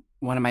one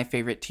of my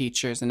favorite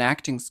teachers in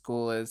acting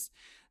school is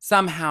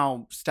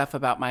somehow stuff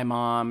about my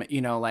mom.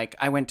 Like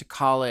I went to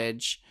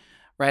college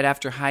right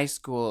after high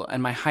school,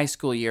 and my high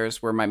school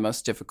years were my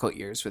most difficult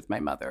years with my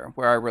mother,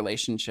 where our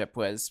relationship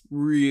was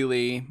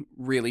really,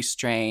 really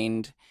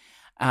strained.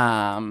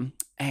 And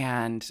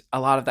a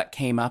lot of that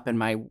came up in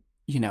my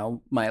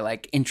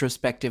like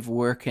introspective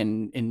work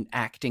in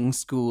acting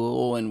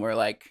school, and we're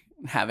like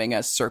having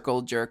a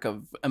circle jerk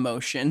of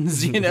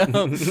emotions,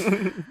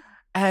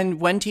 And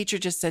one teacher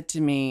just said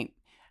to me,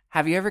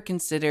 have you ever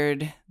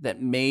considered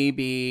that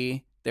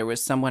maybe there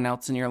was someone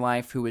else in your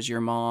life who was your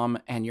mom,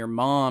 and your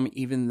mom,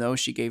 even though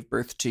she gave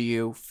birth to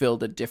you,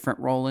 filled a different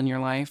role in your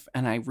life?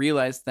 And I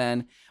realized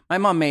then my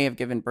mom may have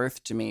given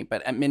birth to me,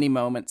 but at many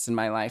moments in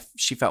my life,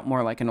 she felt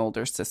more like an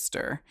older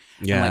sister.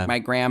 Yeah. And like my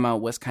grandma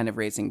was kind of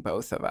raising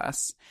both of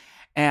us.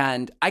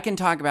 And I can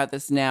talk about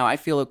this now. I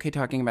feel okay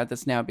talking about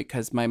this now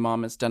because my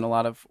mom has done a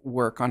lot of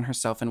work on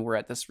herself, and we're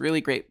at this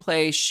really great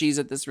place. She's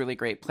at this really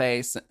great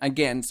place.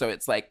 Again, so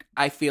it's like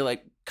I feel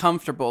like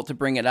comfortable to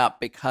bring it up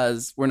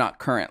because we're not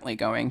currently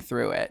going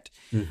through it.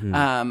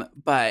 Mhm.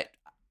 But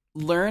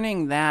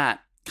learning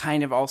that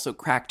kind of also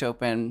cracked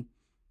open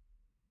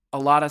a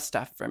lot of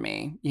stuff for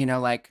me. You know,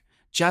 like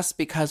just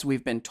because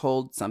we've been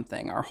told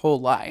something our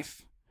whole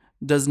life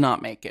does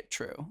not make it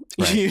true.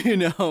 Right. You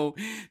know,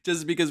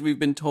 just because we've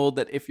been told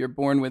that if you're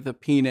born with a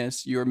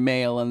penis, you're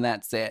male and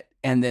that's it.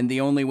 And then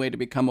the only way to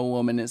become a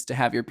woman is to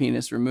have your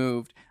penis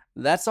removed.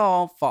 That's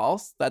all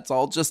false. That's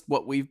all just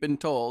what we've been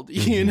told,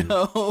 you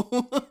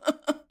know?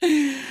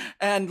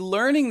 And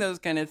learning those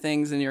kind of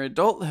things in your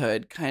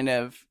adulthood kind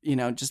of, you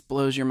know, just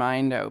blows your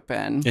mind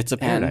open. It's a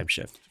paradigm And-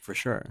 shift for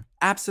sure.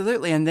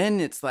 Absolutely. And then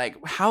it's like,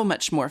 how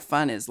much more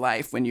fun is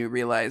life when you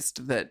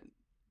realized that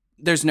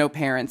there's no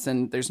parents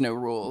and there's no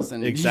rules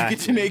and you get to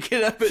Exactly. make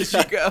it up as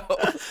you go.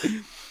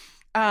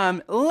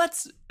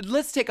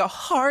 Let's take a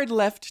hard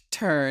left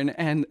turn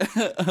and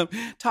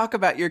talk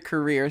about your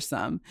career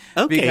some.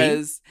 Okay.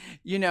 Because,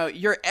 you know,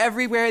 you're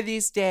everywhere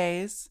these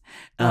days.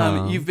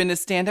 You've been a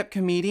stand-up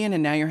comedian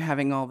and now you're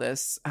having all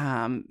this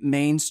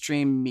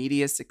mainstream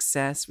media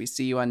success. We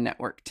see you on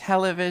network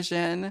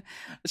television.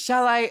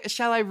 Shall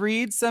I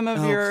read some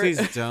of your...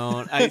 Please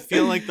don't. I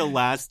feel like the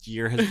last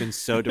year has been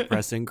so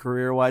depressing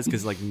career-wise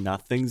because like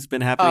nothing's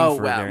been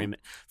happening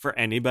for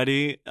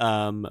anybody.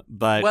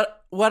 But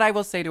What I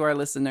will say to our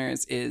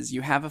listeners is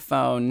you have a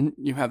phone,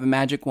 you have a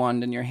magic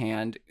wand in your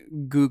hand,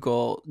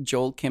 Google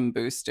Joel Kim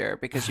Booster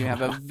because you have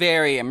a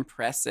very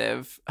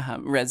impressive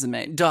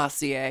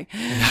dossier.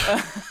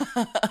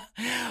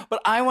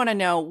 But I want to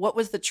know, what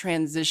was the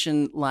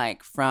transition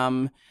like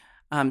from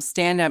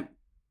stand-up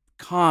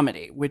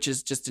comedy, which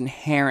is just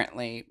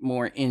inherently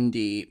more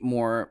indie,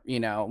 more, you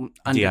know,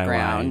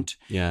 underground.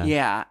 DIY. Yeah.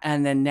 Yeah.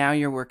 And then now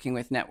you're working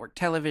with network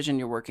television,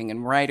 you're working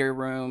in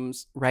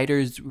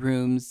writers'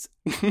 rooms.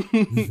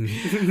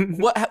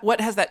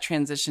 What has that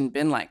transition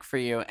been like for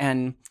you?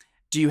 And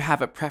do you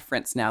have a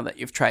preference now that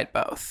you've tried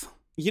both?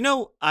 You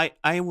know,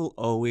 I will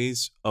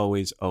always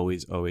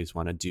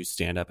want to do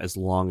stand up as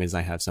long as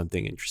I have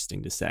something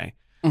interesting to say.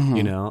 Mhm.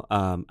 You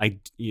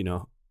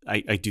know,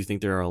 I do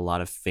think there are a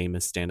lot of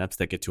famous stand-ups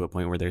that get to a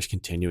point where they're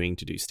continuing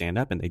to do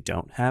stand-up and they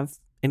don't have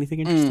anything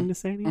interesting to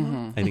say anymore.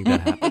 Mhm. I think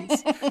that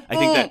happens.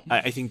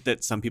 I think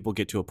that some people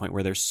get to a point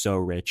where they're so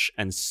rich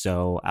and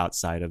so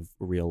outside of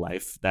real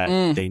life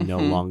that they no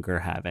longer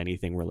have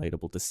anything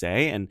relatable to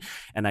say. And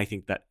I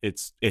think that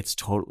it's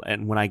total.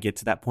 And when I get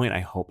to that point, I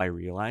hope I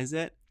realize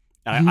it.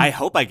 I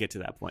hope I get to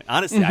that point.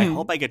 Honestly, I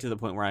hope I get to the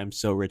point where I'm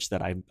so rich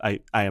that I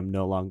am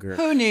no longer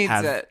Who needs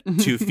have it?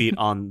 2 feet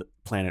on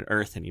planet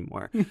Earth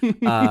anymore.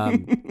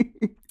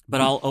 But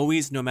I'll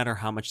always, no matter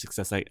how much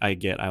success I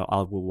get, I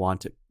will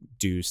want to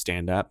do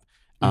stand up.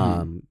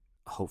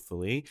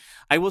 Hopefully,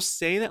 I will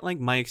say that like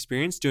my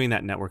experience doing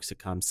that network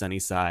sitcom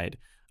Sunnyside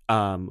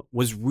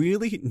was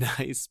really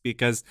nice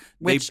because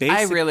Which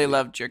I really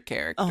loved your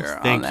character. Oh,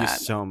 on thank you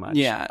that. so much.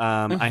 Yeah.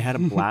 I had a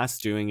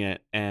blast doing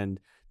it, and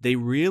they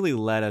really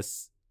let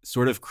us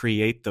sort of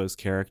create those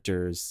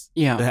characters.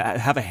 Yeah.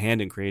 Have a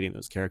hand in creating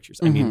those characters.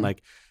 I mean, Mhm.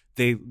 like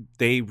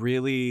they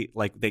really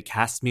like they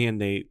cast me,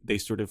 and they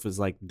sort of was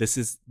like, this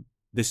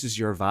is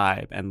your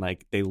vibe, and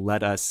like they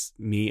let us,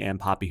 me and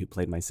Poppy, who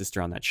played my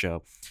sister on that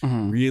show,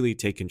 Mhm. really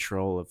take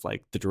control of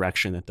like the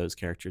direction that those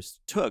characters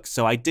took.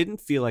 So I didn't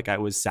feel like I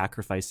was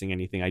sacrificing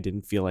anything. I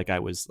didn't feel like I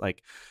was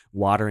like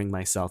watering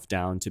myself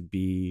down to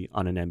be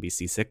on an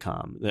NBC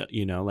sitcom.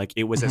 You know, like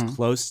it was as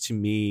close to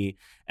me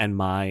and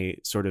my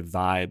sort of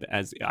vibe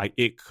as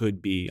it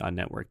could be on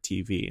network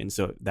TV. And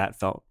so that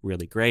felt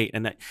really great.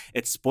 And that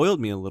it spoiled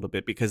me a little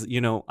bit because,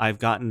 you know, I've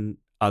gotten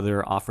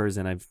other offers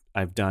and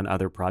I've done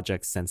other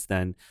projects since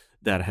then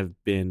that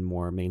have been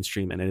more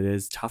mainstream, and it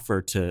is tougher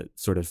to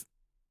sort of,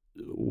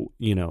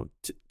 you know,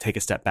 take a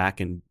step back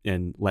and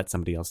let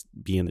somebody else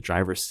be in the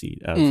driver's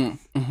seat of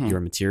your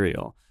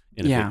material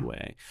in a big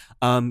way.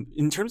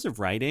 In terms of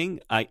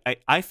writing,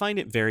 I find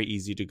it very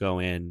easy to go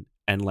in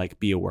and like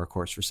be a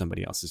workhorse for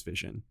somebody else's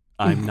vision.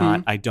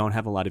 I don't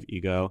have a lot of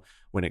ego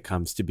when it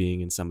comes to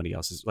being in somebody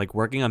else's, like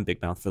working on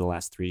Big Mouth for the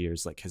last 3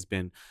 years, like has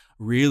been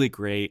really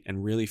great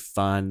and really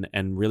fun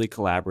and really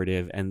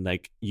collaborative. And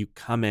like you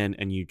come in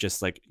and you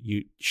just like,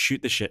 you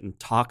shoot the shit and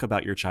talk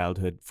about your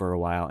childhood for a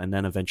while. And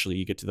then eventually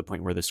you get to the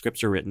point where the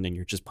scripts are written and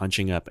you're just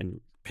punching up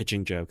and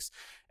pitching jokes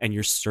and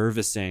you're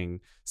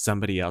servicing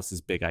somebody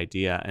else's big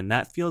idea. And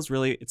that feels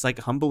really, it's like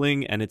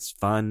humbling and it's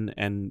fun.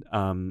 And,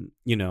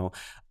 you know,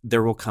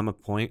 there will come a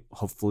point,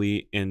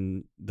 hopefully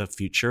in the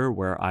future,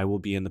 where I will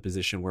be in the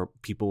position where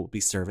people will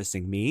be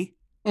servicing me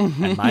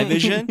and my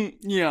vision.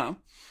 Yeah.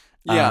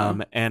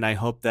 And I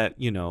hope that,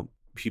 you know,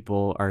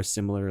 people are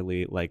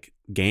similarly like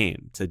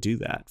game to do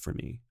that for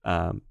me.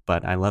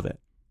 But I love it.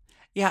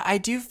 Yeah, I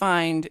do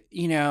find,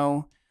 you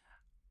know,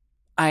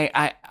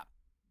 I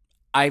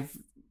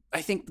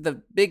think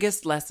the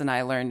biggest lesson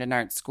I learned in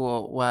art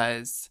school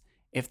was,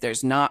 if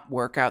there's not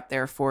work out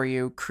there for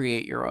you,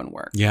 create your own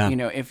work. Yeah. You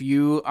know, if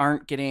you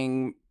aren't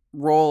getting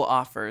role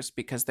offers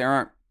because there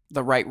aren't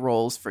the right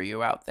roles for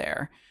you out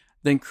there,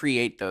 than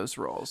create those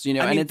roles, you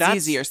know. I mean, and it's that's-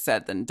 easier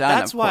said than done.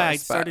 That's of why I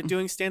course, started but-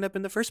 doing stand up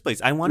in the first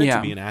place. I wanted Yeah.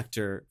 to be an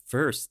actor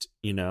first,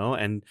 you know,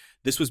 and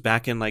this was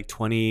back in like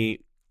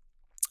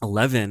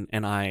 2011,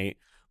 and I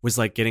was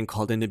like getting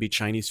called in to be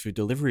Chinese food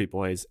delivery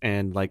boys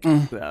and like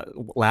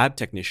lab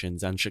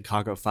technicians on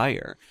Chicago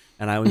Fire,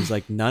 and I was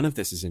like, none of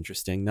this is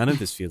interesting. None of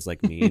this feels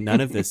like me.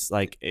 None of this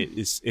like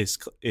is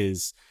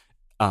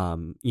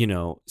you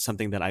know,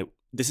 something that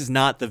this is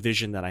not the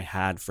vision that I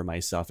had for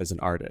myself as an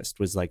artist,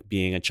 was like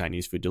being a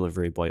Chinese food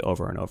delivery boy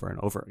over and over and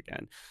over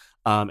again.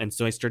 And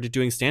so I started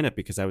doing stand-up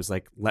because I was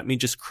like, let me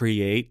just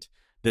create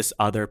this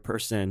other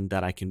person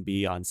that I can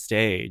be on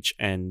stage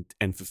and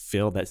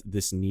fulfill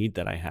this need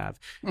that I have.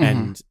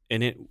 And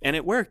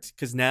it worked,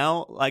 because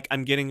now like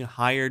I'm getting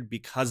hired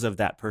because of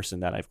that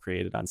person that I've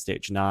created on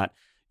stage, not,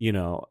 you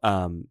know,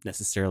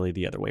 necessarily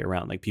the other way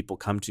around. Like people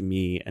come to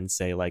me and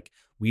say like,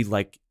 we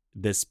like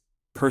this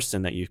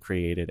person that you've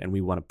created and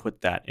we want to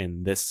put that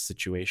in this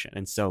situation.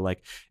 And so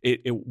like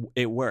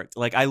it worked.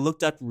 Like I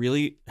looked up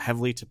really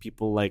heavily to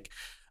people like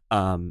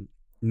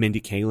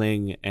Mindy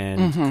Kaling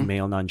and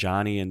Kumail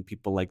Nanjiani and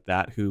people like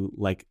that who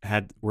like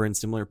were in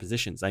similar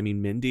positions. I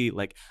mean, Mindy,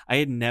 like I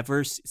had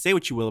never, say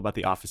what you will about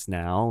The Office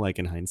now, like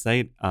in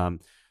hindsight,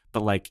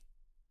 but like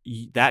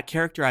that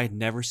character, I had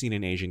never seen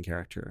an Asian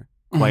character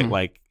quite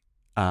like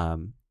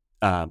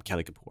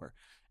Kelly Kapoor.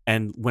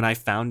 And when I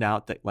found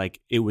out that like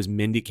it was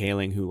Mindy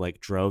Kaling who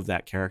like drove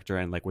that character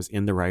and like was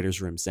in the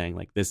writer's room saying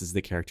like, this is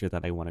the character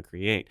that I want to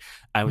create,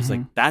 I was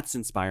like, that's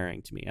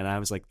inspiring to me. And I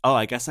was like, oh,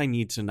 I guess I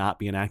need to not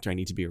be an actor. I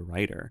need to be a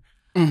writer,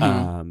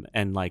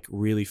 and like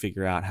really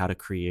figure out how to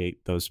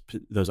create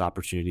those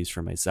opportunities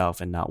for myself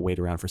and not wait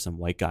around for some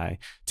white guy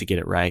to get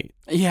it right.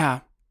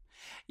 Yeah.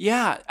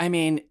 Yeah. I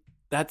mean,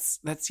 that's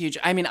huge.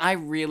 I mean, I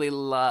really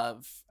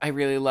love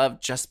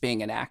just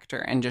being an actor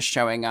and just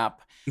showing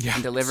up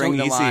and delivering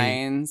the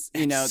lines.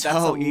 You know, It's that's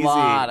so a easy.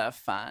 lot of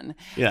fun.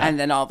 Yeah. And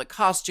then all the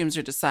costumes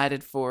are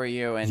decided for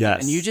you, and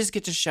Yes. and you just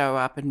get to show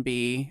up and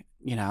be,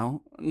 you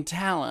know,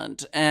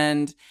 talent.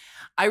 And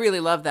I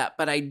really love that.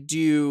 But I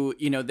do,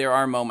 you know, there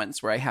are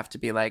moments where I have to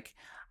be like,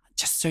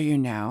 just so you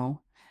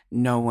know,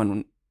 no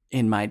one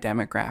in my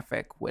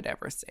demographic would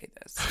ever say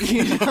this.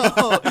 You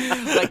know,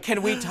 like,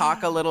 can we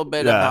talk a little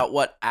bit about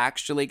what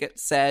actually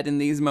gets said in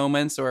these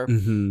moments? Or,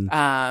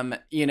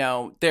 you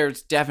know,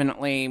 there's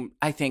definitely,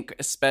 I think,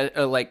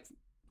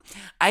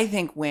 I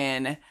think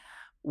when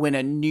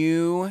a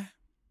new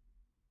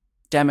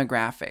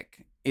demographic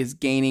is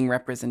gaining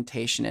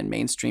representation in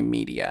mainstream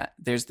media,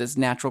 there's this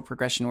natural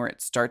progression where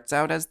it starts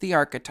out as the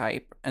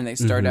archetype, and they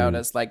start out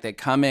as like, they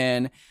come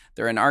in,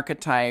 they're an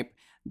archetype,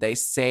 they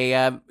say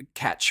a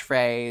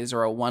catchphrase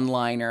or a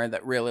one-liner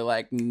that really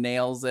like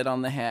nails it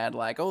on the head,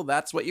 like, oh,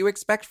 that's what you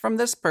expect from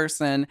this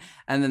person,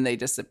 and then they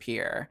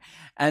disappear.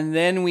 And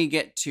then we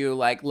get to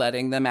like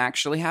letting them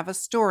actually have a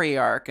story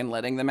arc and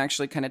letting them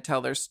actually kind of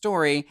tell their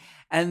story.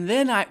 And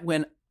then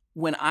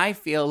when I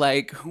feel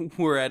like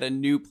we're at a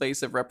new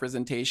place of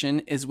representation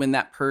is when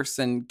that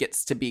person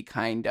gets to be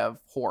kind of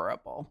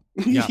horrible.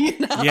 Yeah. You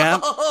know? Yeah.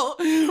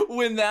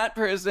 When that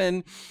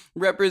person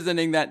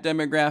representing that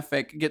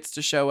demographic gets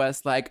to show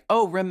us like,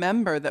 oh,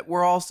 remember that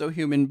we're also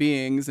human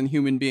beings, and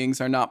human beings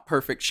are not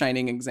perfect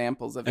shining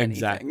examples of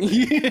anything.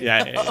 Exactly.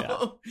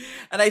 Yeah.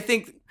 And I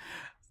think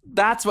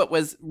that's what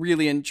was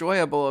really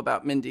enjoyable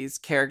about Mindy's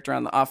character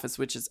on The Office,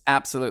 which is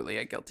absolutely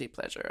a guilty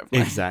pleasure of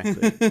mine.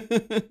 Exactly.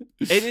 And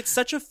it's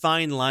such a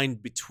fine line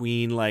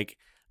between like,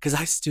 because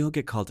I still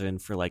get called in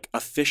for like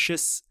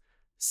officious,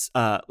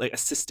 like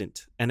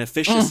assistant, and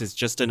officious is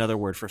just another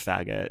word for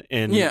faggot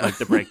in like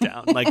the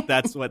breakdown. Like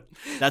that's the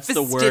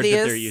word that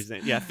they're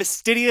using. Yeah,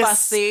 fastidious,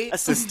 fussy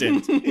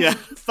assistant. Yeah,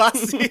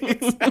 fussy.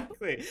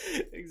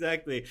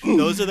 Exactly.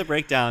 Those are the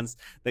breakdowns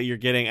that you're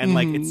getting, and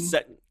like it's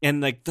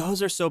and like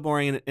those are so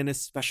boring in a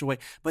special way.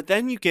 But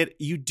then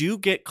you do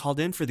get called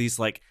in for these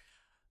like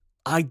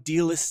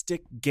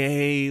idealistic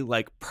gay,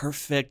 like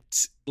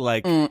perfect,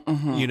 like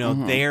you know,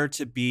 there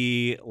to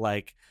be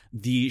like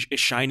the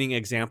shining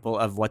example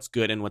of what's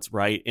good and what's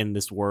right in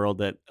this world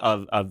that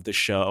of the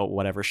show,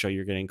 whatever show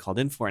you're getting called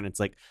in for. And it's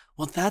like,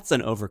 well, that's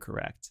an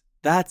overcorrect.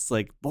 That's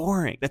like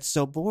boring. That's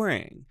so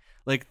boring.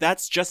 Like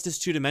that's just as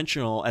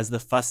two-dimensional as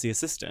the fussy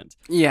assistant.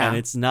 Yeah. And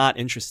it's not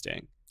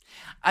interesting.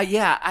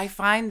 Yeah, I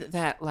find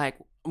that, like,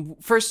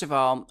 first of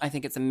all, I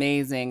think it's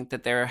amazing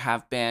that there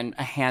have been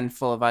a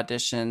handful of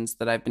auditions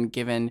that I've been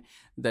given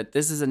that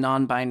this is a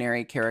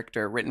non-binary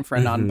character written for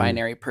a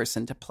non-binary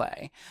person to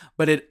play.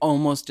 But it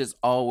almost is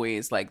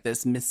always like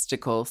this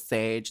mystical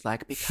sage,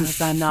 like,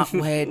 because I'm not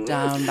weighed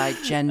down by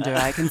gender,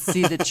 I can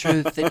see the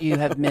truth that you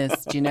have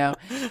missed, you know?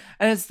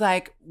 And it's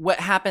like what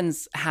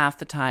happens half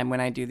the time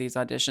when I do these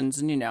auditions,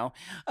 and, you know,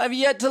 I've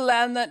yet to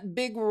land that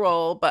big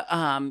role, but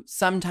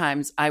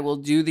sometimes I will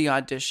do the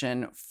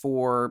audition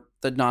for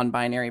the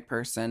non-binary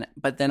person,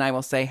 but then I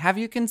will say, have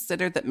you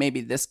considered that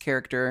maybe this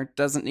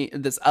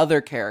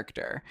other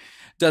character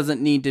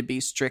doesn't need to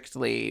be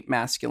strictly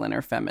masculine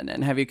or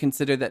feminine? Have you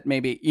considered that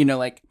maybe, you know,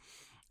 like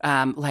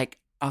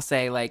I'll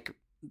say, like,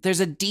 there's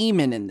a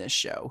demon in this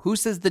show. Who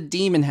says the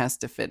demon has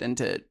to fit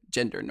into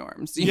gender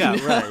norms. Yeah,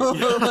 right.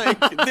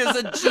 right. There's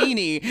a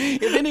genie.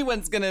 If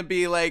anyone's gonna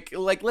be like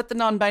let the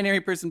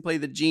non-binary person play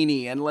the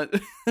genie and let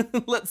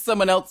let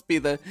someone else be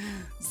the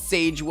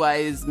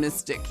sage-wise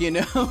mystic,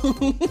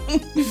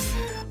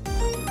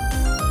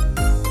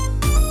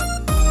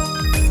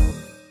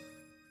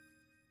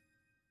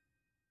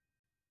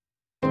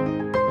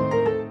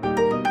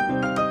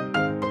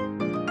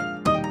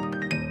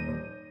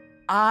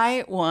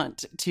 I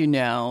want to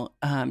know,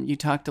 you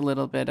talked a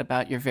little bit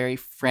about your very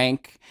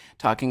frank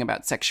talking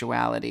about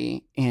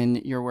sexuality in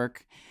your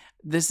work.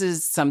 This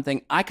is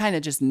something I kind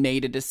of just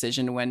made a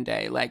decision one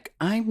day. Like,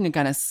 I'm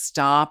going to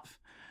stop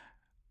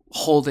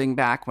holding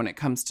back when it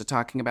comes to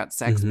talking about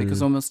sex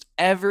because almost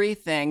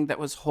everything that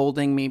was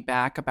holding me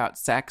back about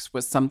sex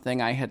was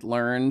something I had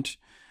learned,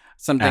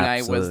 something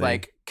Absolutely. I was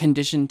like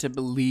conditioned to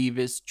believe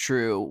is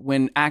true,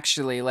 when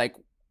actually like,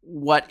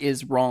 what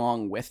is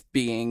wrong with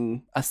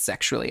being a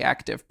sexually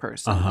active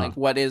person? Like,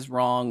 what is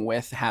wrong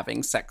with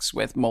having sex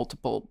with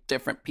multiple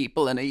different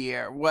people in a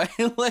year? What,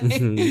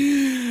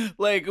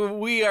 like,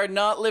 we are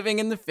not living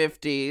in the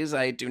 50s.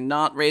 I do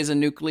not raise a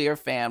nuclear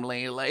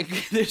family.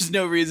 Like, there's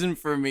no reason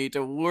for me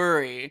to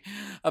worry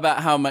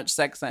about how much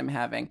sex I'm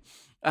having.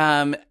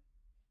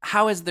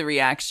 How is the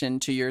reaction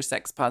to your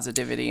sex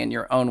positivity in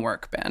your own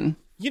work been?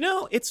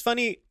 It's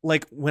funny.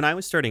 Like, when I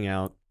was starting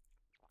out,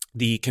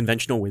 the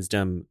conventional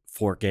wisdom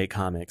for gay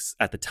comics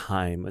at the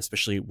time,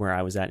 especially where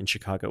I was at in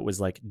Chicago,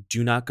 was like,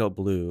 do not go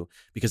blue,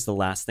 because the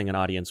last thing an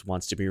audience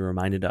wants to be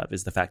reminded of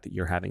is the fact that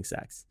you're having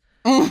sex.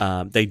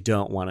 They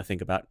don't want to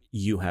think about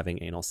you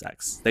having anal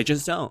sex. They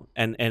just don't.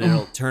 And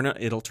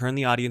it'll turn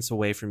the audience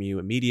away from you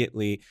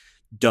immediately.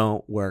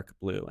 Don't work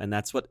blue. And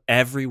that's what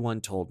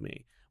everyone told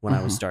me when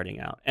I was starting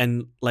out.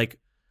 And like,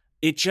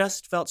 it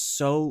just felt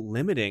so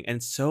limiting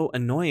and so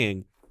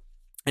annoying.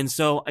 And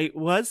so it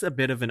was a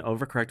bit of an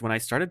overcorrect when I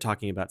started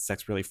talking about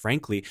sex really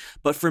frankly.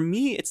 But for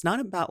me, it's not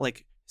about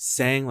like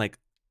saying like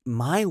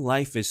my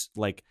life is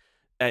like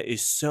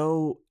is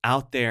so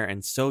out there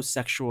and so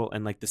sexual,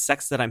 and like the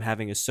sex that I'm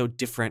having is so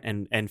different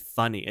and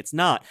funny. It's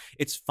not.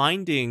 It's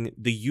finding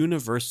the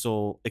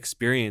universal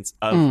experience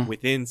of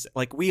within,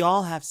 like, we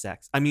all have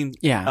sex. I mean,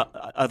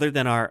 other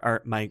than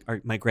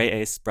my gray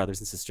ace brothers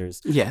and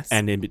sisters, yes,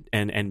 and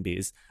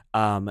NBs.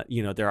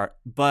 There are,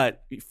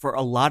 but for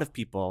a lot of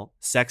people,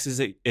 sex is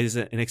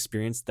an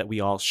experience that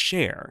we all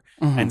share.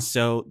 And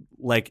so,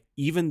 like,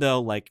 even though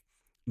like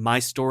my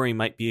story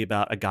might be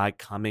about a guy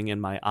coming in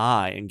my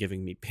eye and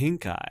giving me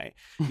pink eye,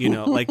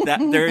 like that,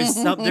 there's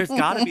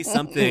got to be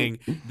something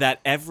that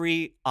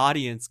every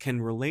audience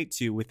can relate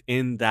to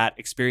within that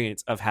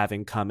experience of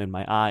having come in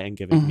my eye and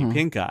giving me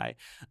pink eye.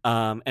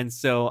 And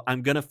so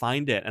I'm gonna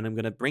find it and I'm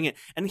gonna bring it.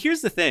 And here's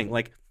the thing,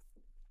 like,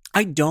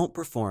 I don't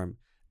perform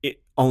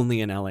it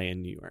only in LA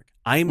and New York.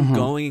 I'm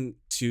going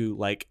to,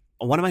 like,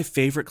 one of my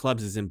favorite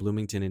clubs is in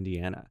Bloomington,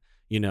 Indiana,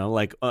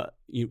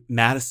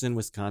 Madison,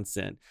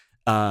 Wisconsin,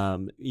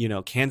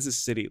 Kansas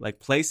City, like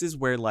places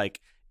where like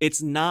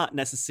it's not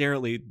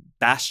necessarily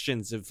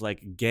bastions of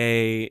like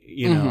gay,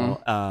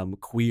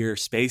 queer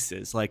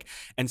spaces. Like,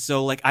 and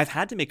so like I've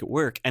had to make it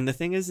work. And the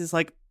thing is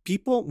like,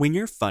 people, when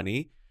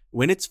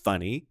it's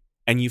funny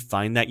and you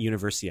find that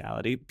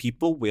universality,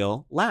 people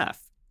will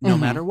laugh. No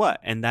matter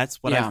what. And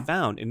that's what I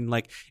found. And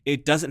like,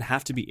 it doesn't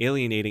have to be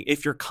alienating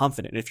if you're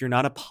confident, if you're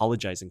not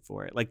apologizing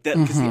for it. Like that,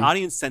 because the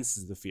audience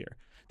senses the fear.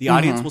 The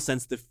audience will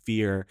sense the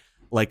fear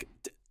like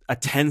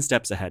 10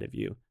 steps ahead of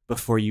you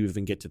before you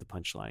even get to the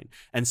punchline.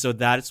 And so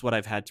that's what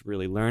I've had to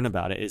really learn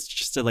about it, is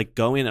just to like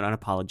go in and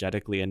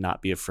unapologetically and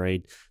not be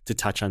afraid to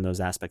touch on those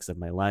aspects of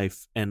my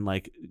life. And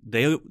like,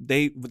 they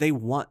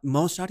want,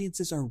 most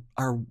audiences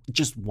are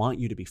just want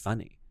you to be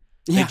funny.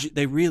 Yeah.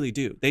 They really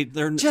do.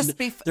 They're just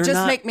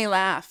not, make me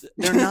laugh.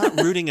 They're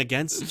not rooting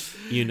against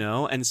you,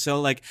 And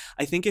so like,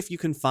 I think if you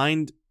can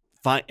find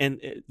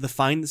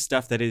the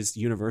stuff that is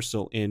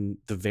universal in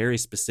the very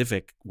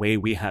specific way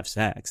we have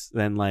sex,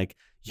 then like,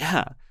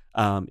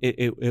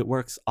 it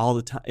works all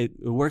the time. It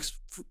works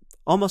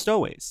almost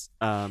always.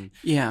 I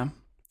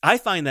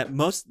find that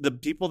the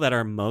people that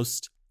are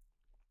most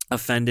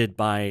offended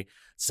by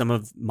some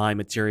of my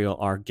material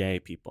are gay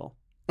people.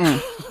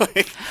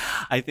 Like,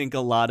 I think a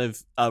lot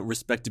of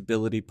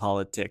respectability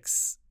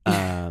politics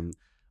come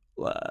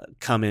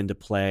into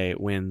play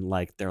when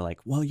like they're like,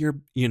 well, you're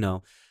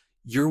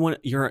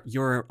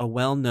a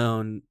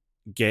well-known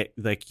gay,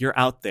 like you're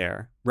out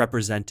there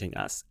representing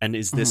us, and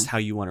is this how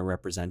you want to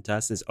represent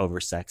us, as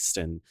oversexed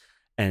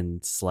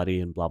and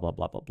slutty and blah blah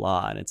blah blah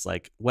blah. And it's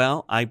like,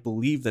 well, I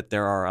believe that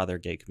there are other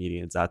gay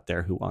comedians out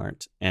there who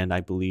aren't, and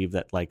I believe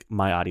that like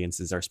my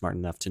audiences are smart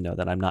enough to know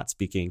that I'm not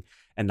speaking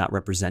and not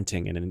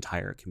representing an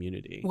entire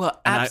community.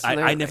 Well, and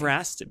absolutely. I never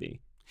asked to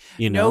be.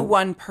 No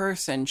one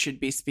person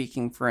should be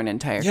speaking for an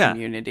entire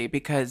community,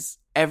 because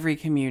every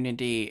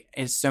community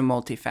is so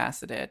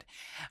multifaceted.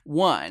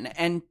 One,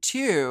 and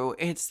two,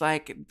 it's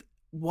like,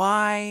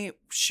 why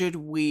should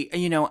we,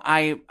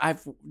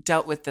 I've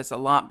dealt with this a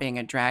lot being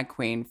a drag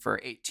queen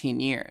for 18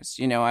 years.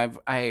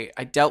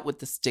 I dealt with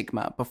the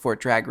stigma before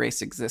Drag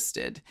Race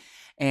existed.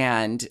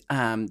 and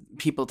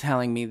people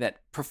telling me that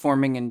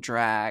performing in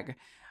drag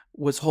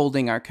was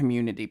holding our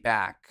community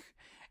back,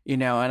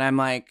 and I'm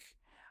like,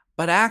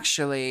 but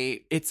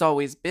actually it's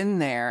always been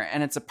there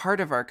and it's a part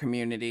of our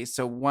community.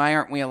 So why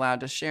aren't we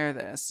allowed to share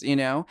this,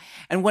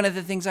 And one of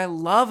the things I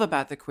love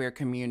about the queer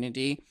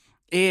community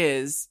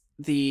is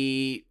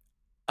the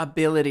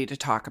ability to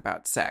talk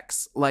about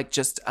sex, like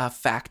just a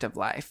fact of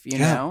life, you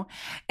know,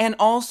 and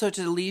also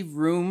to leave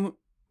room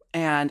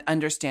and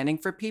understanding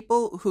for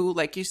people who,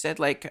 like you said,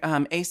 like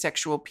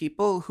asexual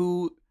people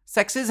who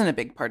sex isn't a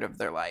big part of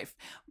their life,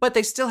 but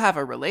they still have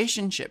a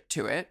relationship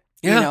to it.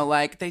 Yeah.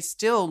 Like they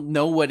still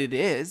know what it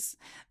is.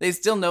 They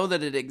still know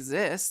that it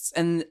exists.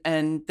 And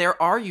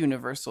there are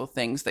universal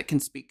things that can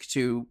speak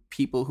to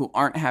people who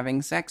aren't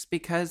having sex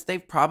because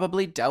they've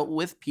probably dealt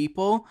with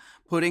people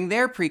putting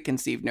their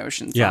preconceived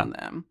notions on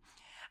them.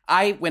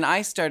 When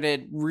I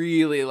started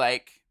really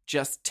like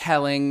just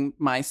telling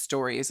my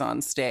stories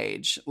on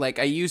stage, like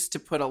I used to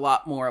put a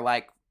lot more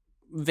like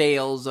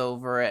veils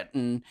over it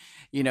and,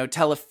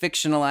 tell a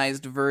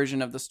fictionalized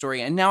version of the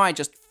story. And now I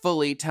just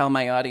fully tell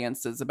my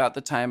audiences about the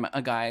time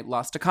a guy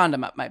lost a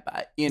condom up my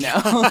butt,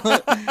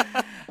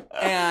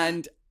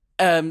 And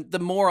the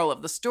moral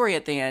of the story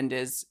at the end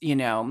is,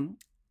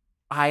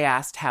 I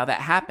asked how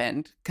that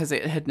happened because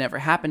it had never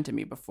happened to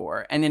me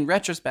before. And in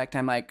retrospect,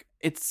 I'm like,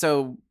 it's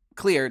so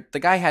clear. The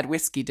guy had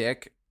whiskey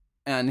dick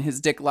and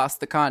his dick lost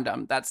the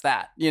condom. That's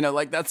that.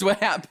 That's what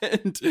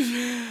happened.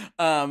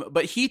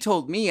 But he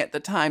told me at the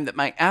time that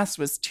my ass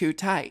was too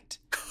tight.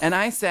 And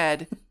I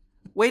said,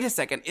 wait a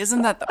second,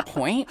 isn't that the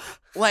point?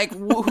 Like,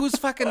 who's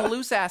fucking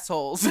loose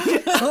assholes?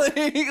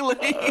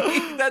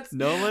 That's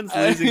no one's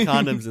losing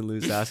condoms and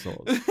loose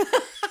assholes.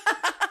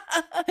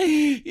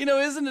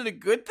 Isn't it a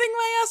good thing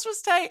my ass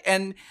was tight?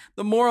 And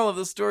the moral of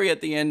the story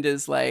at the end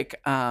is like,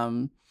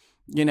 I'm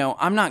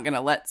not going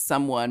to let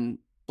someone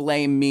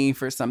blame me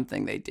for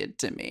something they did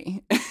to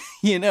me,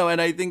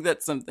 and I think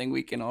that's something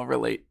we can all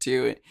relate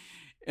to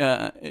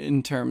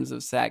in terms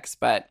of sex.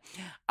 But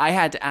I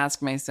had to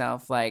ask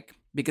myself, like,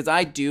 because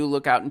I do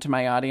look out into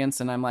my audience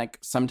and I'm like,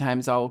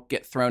 sometimes I'll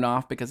get thrown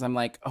off because I'm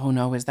like, oh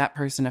no, is that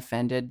person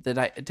offended? Did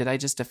I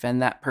just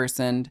offend that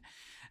person?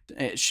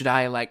 Should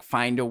I like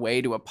find a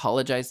way to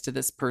apologize to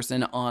this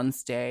person on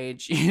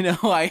stage?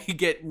 I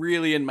get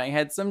really in my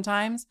head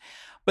sometimes.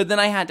 But then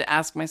I had to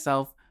ask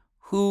myself,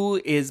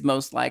 who is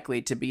most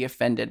likely to be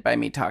offended by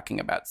me talking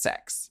about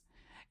sex?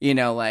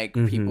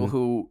 People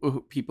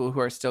who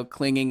are still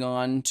clinging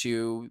on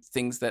to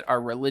things that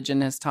our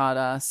religion has taught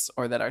us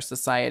or that our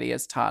society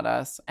has taught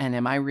us. And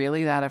am I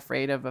really that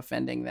afraid of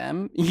offending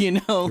them?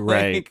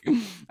 Right.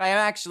 I am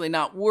actually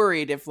not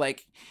worried if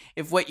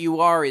what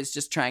you are is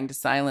just trying to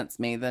silence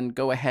me, then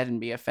go ahead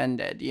and be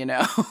offended,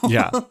 Yeah.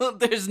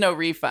 There's no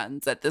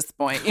refunds at this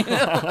point, you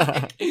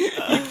can't.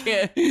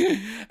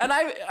 And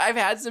I've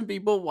had some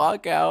people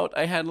walk out.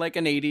 I had like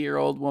an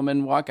 80-year-old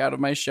woman walk out of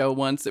my show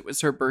once. It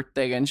was her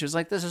birthday and she was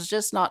like, this is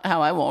just not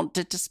how I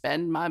wanted to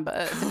spend my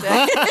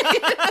birthday.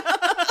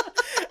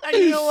 And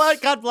you know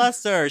what? God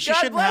bless her. She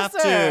shouldn't have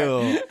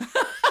to.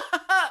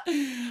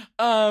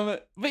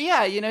 But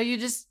yeah,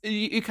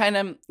 you kind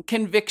of,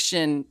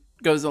 conviction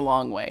goes a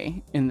long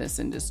way in this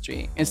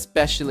industry,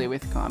 especially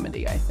with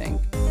comedy, I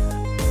think.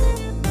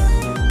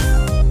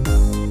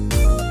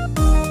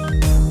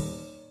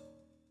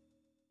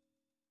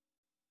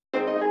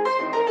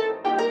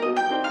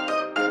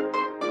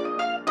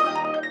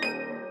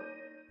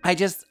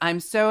 I'm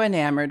so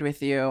enamored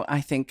with you. I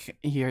think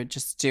you're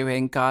just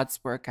doing God's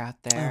work out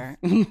there.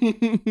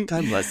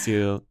 God bless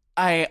you.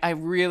 I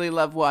really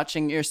love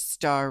watching your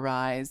star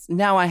rise.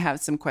 Now I have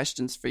some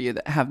questions for you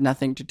that have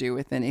nothing to do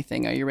with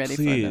anything. Are you ready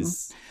for them?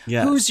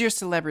 Yes. Who's your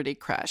celebrity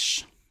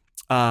crush?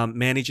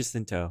 Manny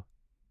Jacinto.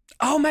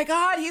 Oh my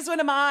God, he's one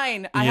of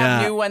mine. I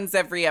have new ones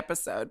every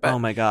episode. But oh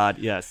my God,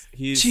 yes.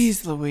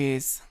 Jeez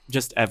Louise.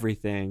 Just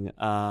everything.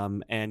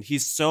 And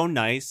he's so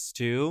nice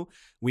too.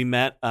 We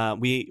met,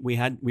 we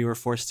were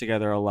forced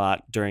together a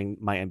lot during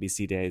my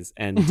NBC days,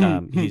 and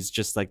he's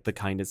just like the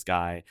kindest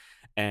guy.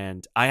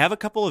 And I have a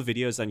couple of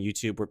videos on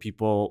YouTube where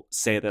people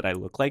say that I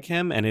look like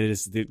him, and it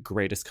is the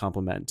greatest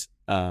compliment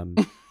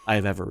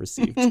I've ever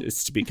received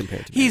is to be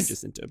compared to Manny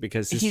Jacinto,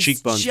 because his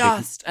cheekbones. He's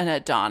just an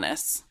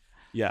Adonis.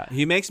 Yeah,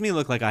 he makes me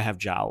look like I have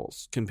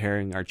jowls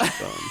comparing our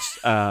cheekbones.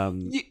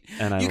 And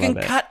I love it. You can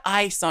cut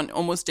ice on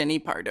almost any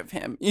part of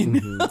him.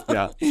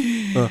 Yeah.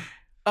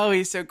 Oh,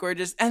 he's so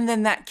gorgeous. And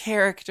then that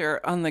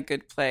character on The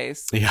Good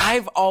Place. Yeah.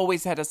 I've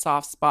always had a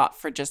soft spot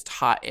for just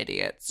hot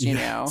idiots, you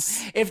know?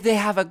 If they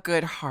have a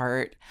good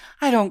heart.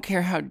 I don't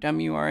care how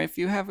dumb you are if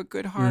you have a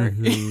good heart.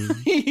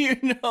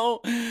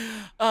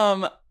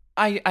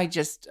 I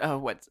just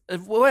what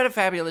a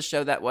fabulous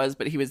show that was,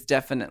 but he was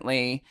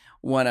definitely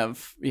one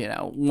of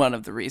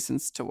the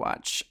reasons to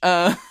watch.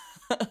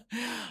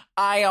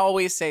 I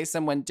always say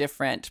someone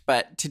different,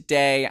 but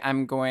today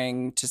I'm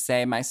going to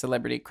say my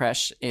celebrity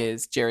crush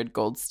is Jared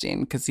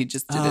Goldstein because he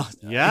just did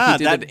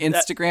an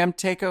Instagram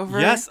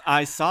takeover. Yes,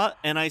 I saw.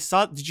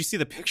 Did you see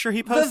the picture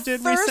he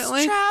posted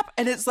recently? Trap,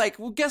 and it's like,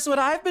 well, guess what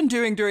I've been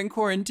doing during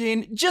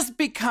quarantine? Just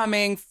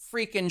becoming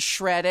freaking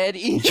shredded.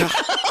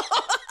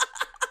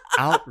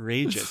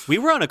 Outrageous. We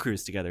were on a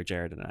cruise together,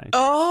 Jared and I.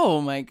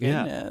 Oh my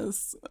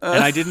goodness. Yeah.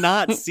 And I did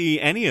not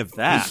see any of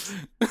that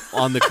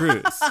on the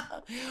cruise.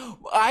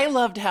 I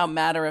loved how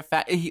matter of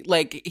fact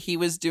he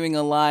was doing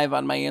a live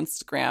on my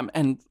Instagram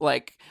and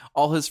like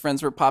all his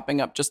friends were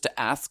popping up just to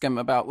ask him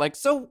about like,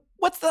 so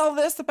what's all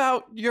this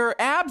about your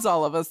abs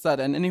all of a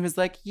sudden? And he was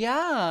like,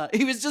 yeah.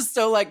 He was just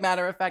so like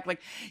matter of fact,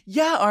 like,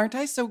 yeah, aren't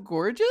I so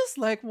gorgeous?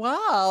 Like,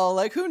 wow,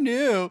 like who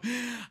knew?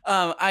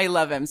 I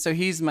love him. So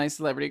he's my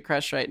celebrity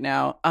crush right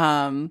now.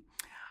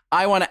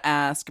 I want to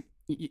ask,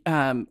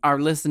 our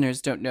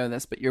listeners don't know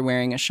this, but you're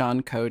wearing a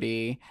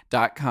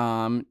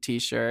SeanCody.com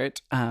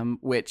t-shirt,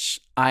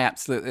 which I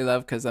absolutely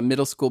love because a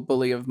middle school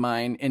bully of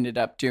mine ended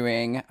up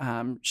doing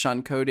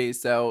Sean Cody.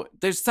 So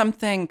there's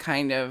something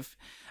kind of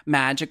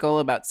magical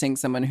about seeing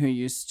someone who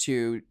used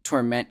to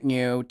torment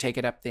you take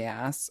it up the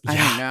ass. I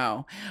don't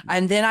know.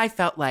 And then I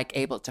felt like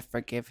able to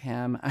forgive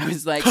him. I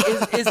was like,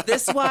 is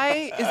this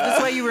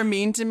why you were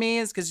mean to me?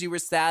 Is because you were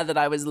sad that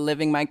I was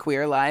living my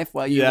queer life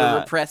while you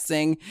were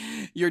repressing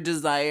your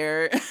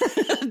desire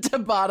to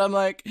bottom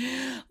like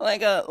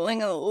a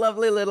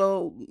lovely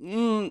little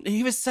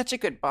he was such a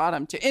good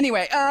bottom too.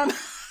 Anyway, I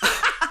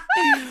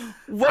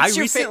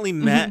recently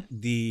met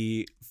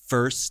the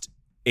first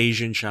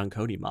Asian Sean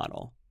Cody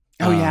model.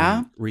 Oh,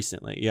 yeah?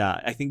 Recently.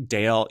 Yeah. I think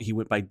Dale, he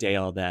went by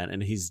Dale then,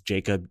 and he's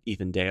Jacob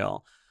Ethan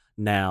Dale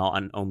now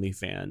on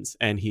OnlyFans.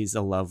 And he's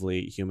a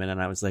lovely human.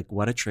 And I was like,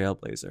 what a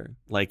trailblazer.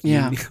 Like,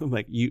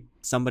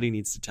 somebody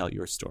needs to tell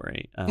your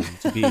story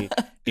to be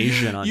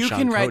Asian on you Sean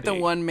can Cody. Write the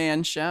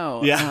one-man show.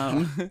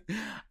 Yeah.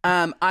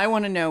 I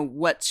want to know,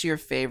 what's your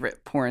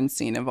favorite porn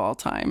scene of all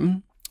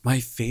time? My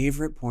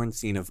favorite porn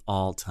scene of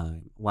all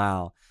time.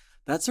 Wow.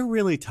 That's a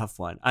really tough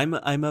one.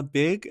 I'm a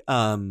big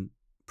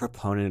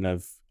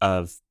proponent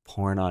of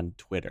porn on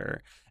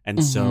Twitter,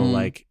 and so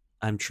like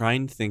I'm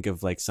trying to think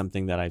of like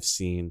something that I've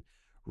seen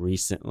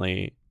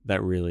recently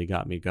that really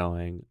got me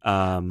going.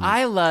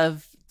 I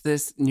love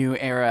this new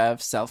era of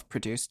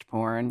self-produced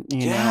porn.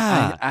 You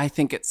know, I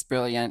think it's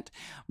brilliant,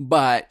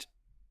 but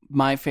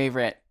my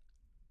favorite,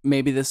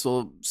 maybe this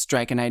will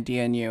strike an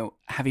idea in you.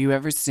 Have you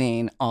ever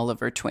seen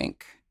Oliver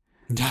Twink?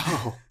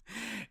 No.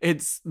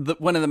 It's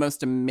one of the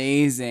most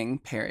amazing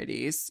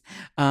parodies.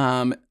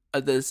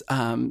 This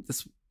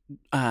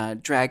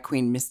drag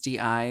queen Misty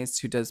Eyes,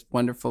 who does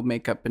wonderful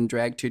makeup and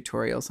drag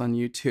tutorials on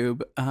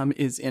YouTube,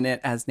 is in it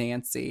as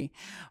Nancy.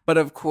 But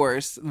of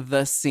course,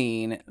 the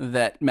scene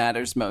that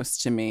matters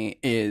most to me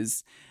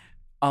is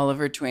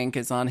Oliver Twink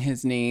is on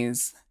his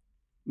knees.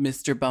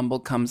 Mr. Bumble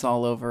comes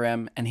all over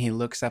him, and he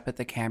looks up at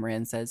the camera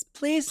and says,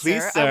 Please,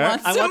 sir,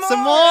 I want some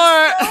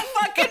more. It's so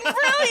fucking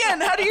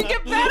brilliant. How do you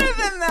get better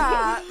than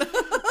that?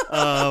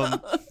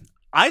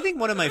 I think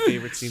one of my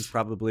favorite scenes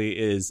probably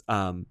is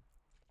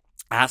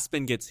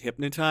Aspen gets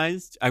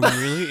hypnotized. I'm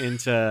really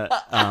into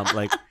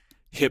like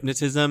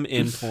hypnotism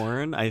in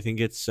porn. I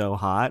think it's so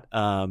hot.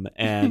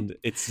 And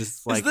it's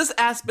just like, is this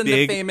Aspen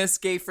the famous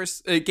gay for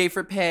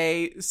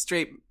pay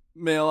straight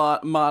male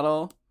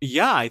model?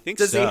 Yeah, I think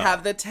Does so. Does he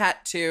have the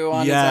tattoo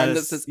on his arm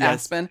that says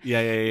Aspen?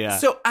 Yeah.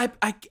 So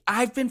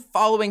I've been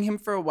following him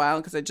for a while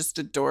because I just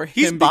adore him.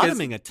 He's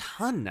bottoming a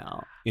ton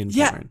now in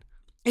porn.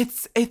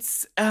 It's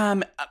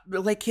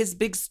like his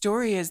big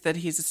story is that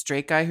he's a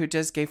straight guy who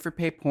does gay for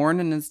pay porn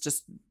and is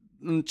just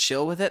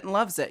chill with it and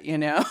loves it, you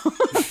know.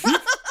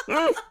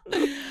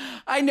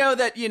 I know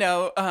that, you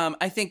know,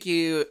 I think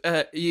you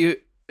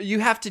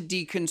have to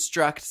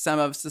deconstruct some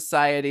of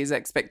society's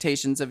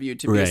expectations of you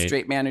to be a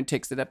straight man who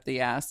takes it up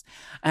the ass,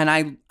 and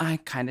I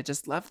kind of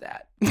just love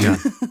that. Yeah.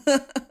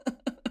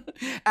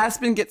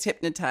 Aspen gets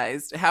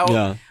hypnotized.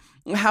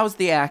 How's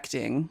the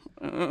acting?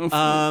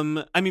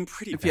 I mean,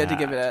 pretty bad. If you had to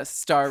give it a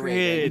star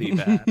rating.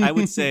 Pretty bad. I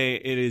would say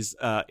it is,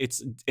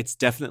 it's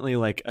definitely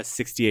like a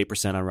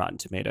 68% on Rotten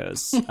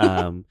Tomatoes.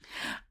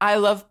 I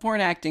love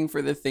porn acting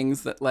for the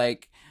things that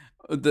like,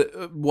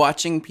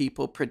 watching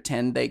people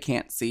pretend they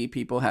can't see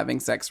people having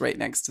sex right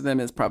next to them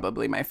is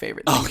probably my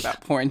favorite thing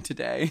about porn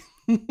today.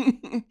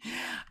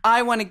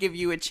 I want to give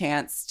you a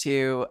chance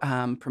to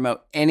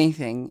promote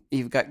anything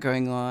you've got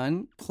going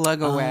on.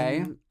 Plug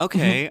away.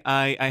 Okay.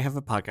 I have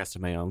a podcast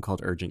of my own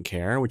called Urgent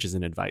Care, which is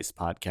an advice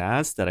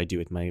podcast that I do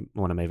with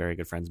one of my very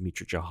good friends,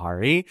 Mitra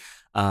Johari,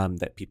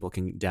 that people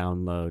can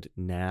download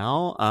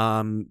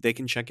now. They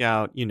can check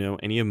out, you know,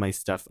 any of my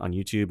stuff on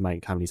YouTube. My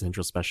Comedy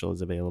Central special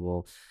is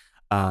available.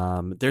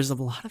 There's a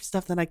lot of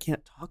stuff that I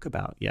can't talk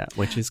about yet,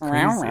 which is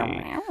crazy.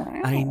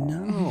 I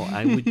know.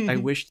 I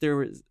wish there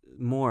was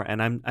more,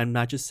 and I'm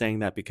not just saying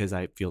that because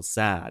I feel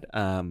sad.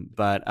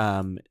 But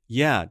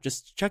yeah,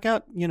 just check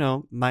out, you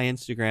know, my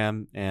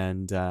Instagram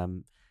and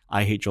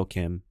I Hate Joel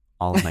Kim,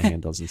 all of my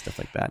handles and stuff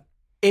like that.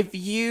 If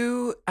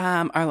you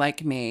are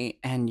like me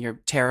and you're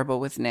terrible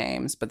with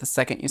names, but the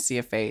second you see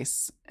a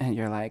face and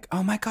you're like,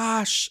 oh my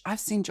gosh, I've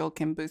seen Joel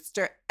Kim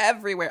Booster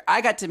everywhere. I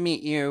got to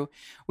meet you.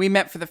 We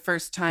met for the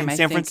first time, In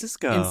San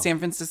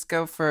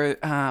Francisco for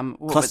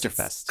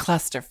Clusterfest.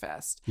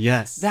 Clusterfest.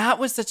 Yes. That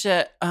was such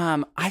a,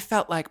 I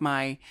felt like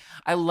I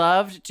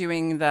loved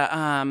doing the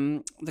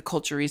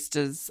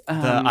Culturistas the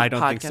I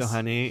Don't podcast. Think So,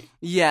 Honey.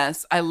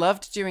 Yes, I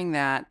loved doing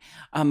that.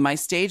 My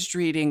staged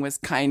reading was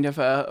kind of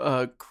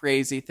a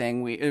crazy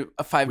thing. We did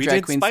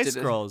Spice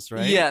Girls,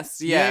 right?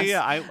 Yes.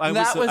 Yeah. I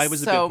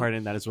was a big part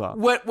in that as well.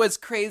 What was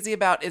crazy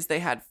about is they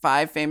had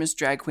 5 famous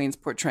drag queens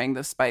portraying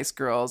the Spice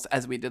Girls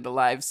as we did the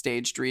live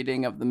staged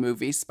reading of the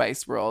movie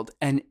Spice World.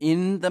 And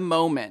in the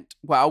moment,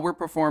 while we're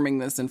performing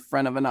this in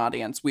front of an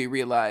audience, we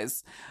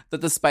realize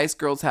that the Spice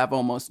Girls have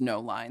almost no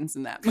lines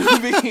in that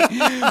movie.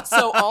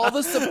 So all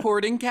the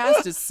supporting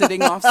cast is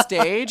sitting off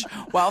stage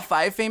while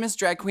 5 famous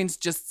drag queens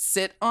just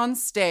sit on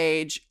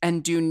stage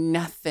and do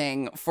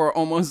nothing for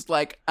almost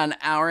like an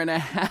hour and a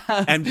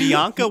half. And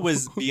Bianca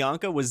was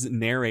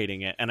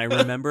narrating it, and I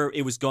remember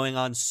it was going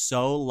on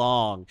so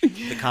long.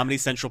 The Comedy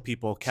Central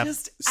people kept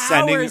Just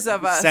hours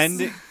of us.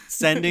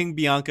 sending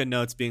Bianca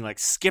notes being like,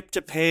 skip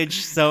to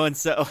page so and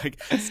so,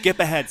 like skip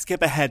ahead,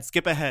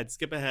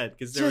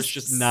 because there was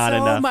just not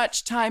enough. So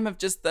much time of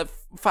just the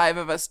 5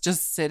 of us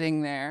just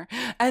sitting there.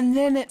 And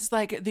then it's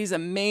like these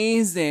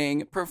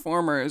amazing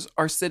performers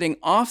are sitting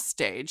off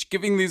stage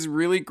giving these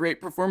really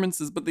great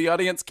performances, but the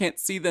audience can't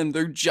see them.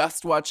 They're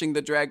just watching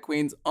the drag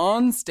queens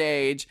on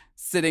stage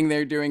sitting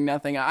there doing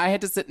nothing. I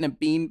had to sit in a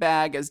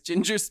beanbag as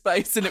Ginger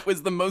Spice, and it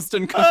was the most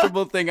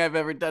uncomfortable thing I've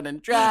ever done in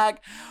drag.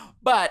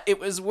 But it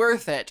was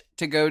worth it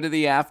to go to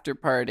the after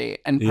party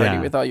and party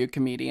with all you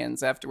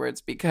comedians afterwards,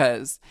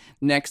 because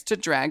next to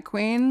drag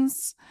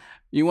queens,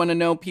 you want to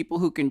know people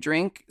who can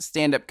drink?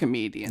 Stand-up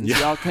comedians. Yeah.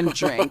 Y'all can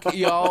drink.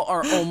 Y'all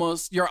are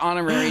almost your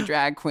honorary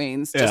drag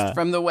queens just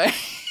from the way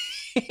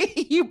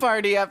you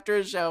party after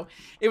a show.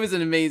 It was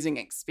an amazing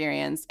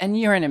experience, and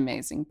you're an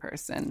amazing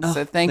person.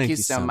 So thank you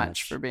so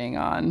much for being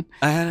on.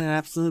 I had an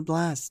absolute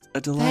blast. A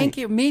delight. Thank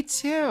you. Me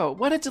too.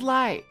 What a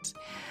delight.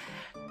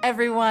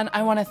 Everyone,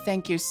 I want to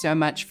thank you so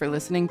much for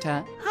listening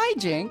to Hi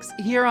Jinx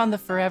here on the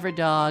Forever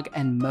Dog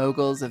and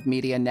Moguls of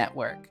Media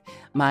Network.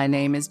 My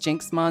name is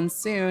Jinx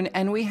Monsoon,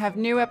 and we have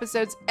new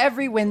episodes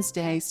every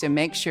Wednesday, so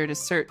make sure to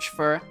search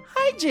for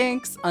Hi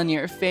Jinx on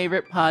your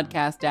favorite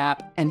podcast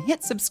app and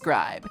hit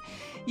subscribe.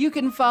 You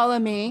can follow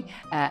me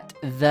at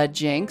The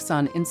Jinx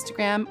on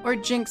Instagram or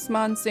Jinx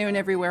Monsoon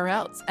everywhere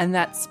else, and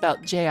that's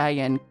spelled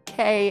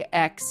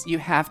JINKX. You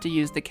have to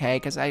use the K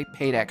because I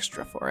paid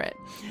extra for it.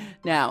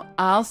 Now,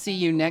 I'll see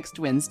you next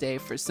Wednesday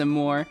for some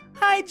more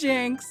Hi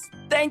Jinx.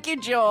 Thank you,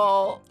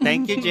 Joel.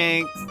 Thank you,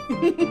 Jinx.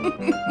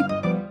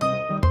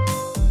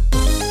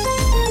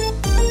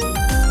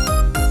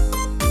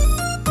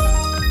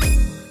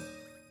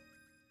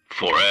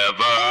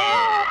 Forever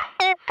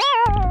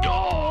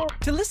Dog.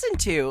 To listen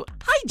to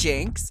Hi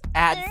Jinx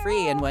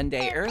ad-free and 1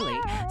 day early,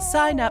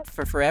 sign up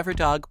for Forever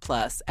Dog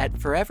Plus at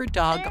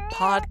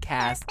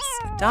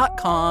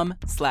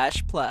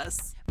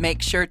foreverdogpodcasts.com/plus.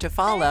 Make sure to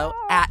follow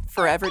at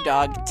Forever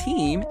Dog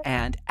Team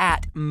and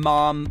at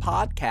Mom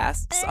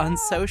Podcasts on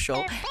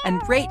social,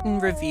 and rate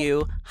and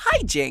review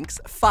Hi Jinx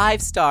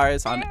 5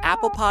 stars on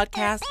Apple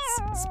Podcasts,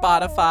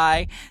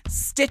 Spotify,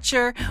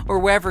 Stitcher, or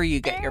wherever you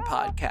get your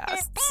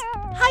podcasts.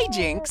 Hi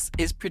Jinx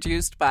is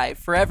produced by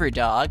Forever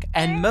Dog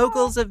and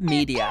Moguls of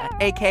Media,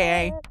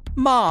 aka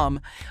Mom,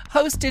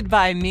 hosted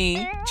by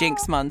me,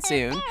 Jinx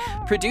Monsoon,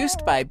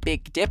 produced by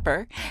Big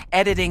Dipper,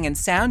 editing and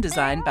sound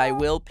design by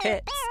Will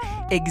Pitts,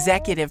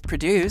 executive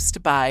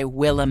produced by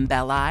Willem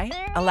Belli,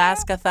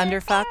 Alaska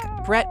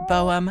Thunderfuck, Brett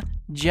Boehm,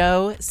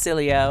 Joe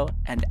Cilio,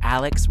 and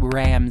Alex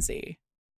Ramsey.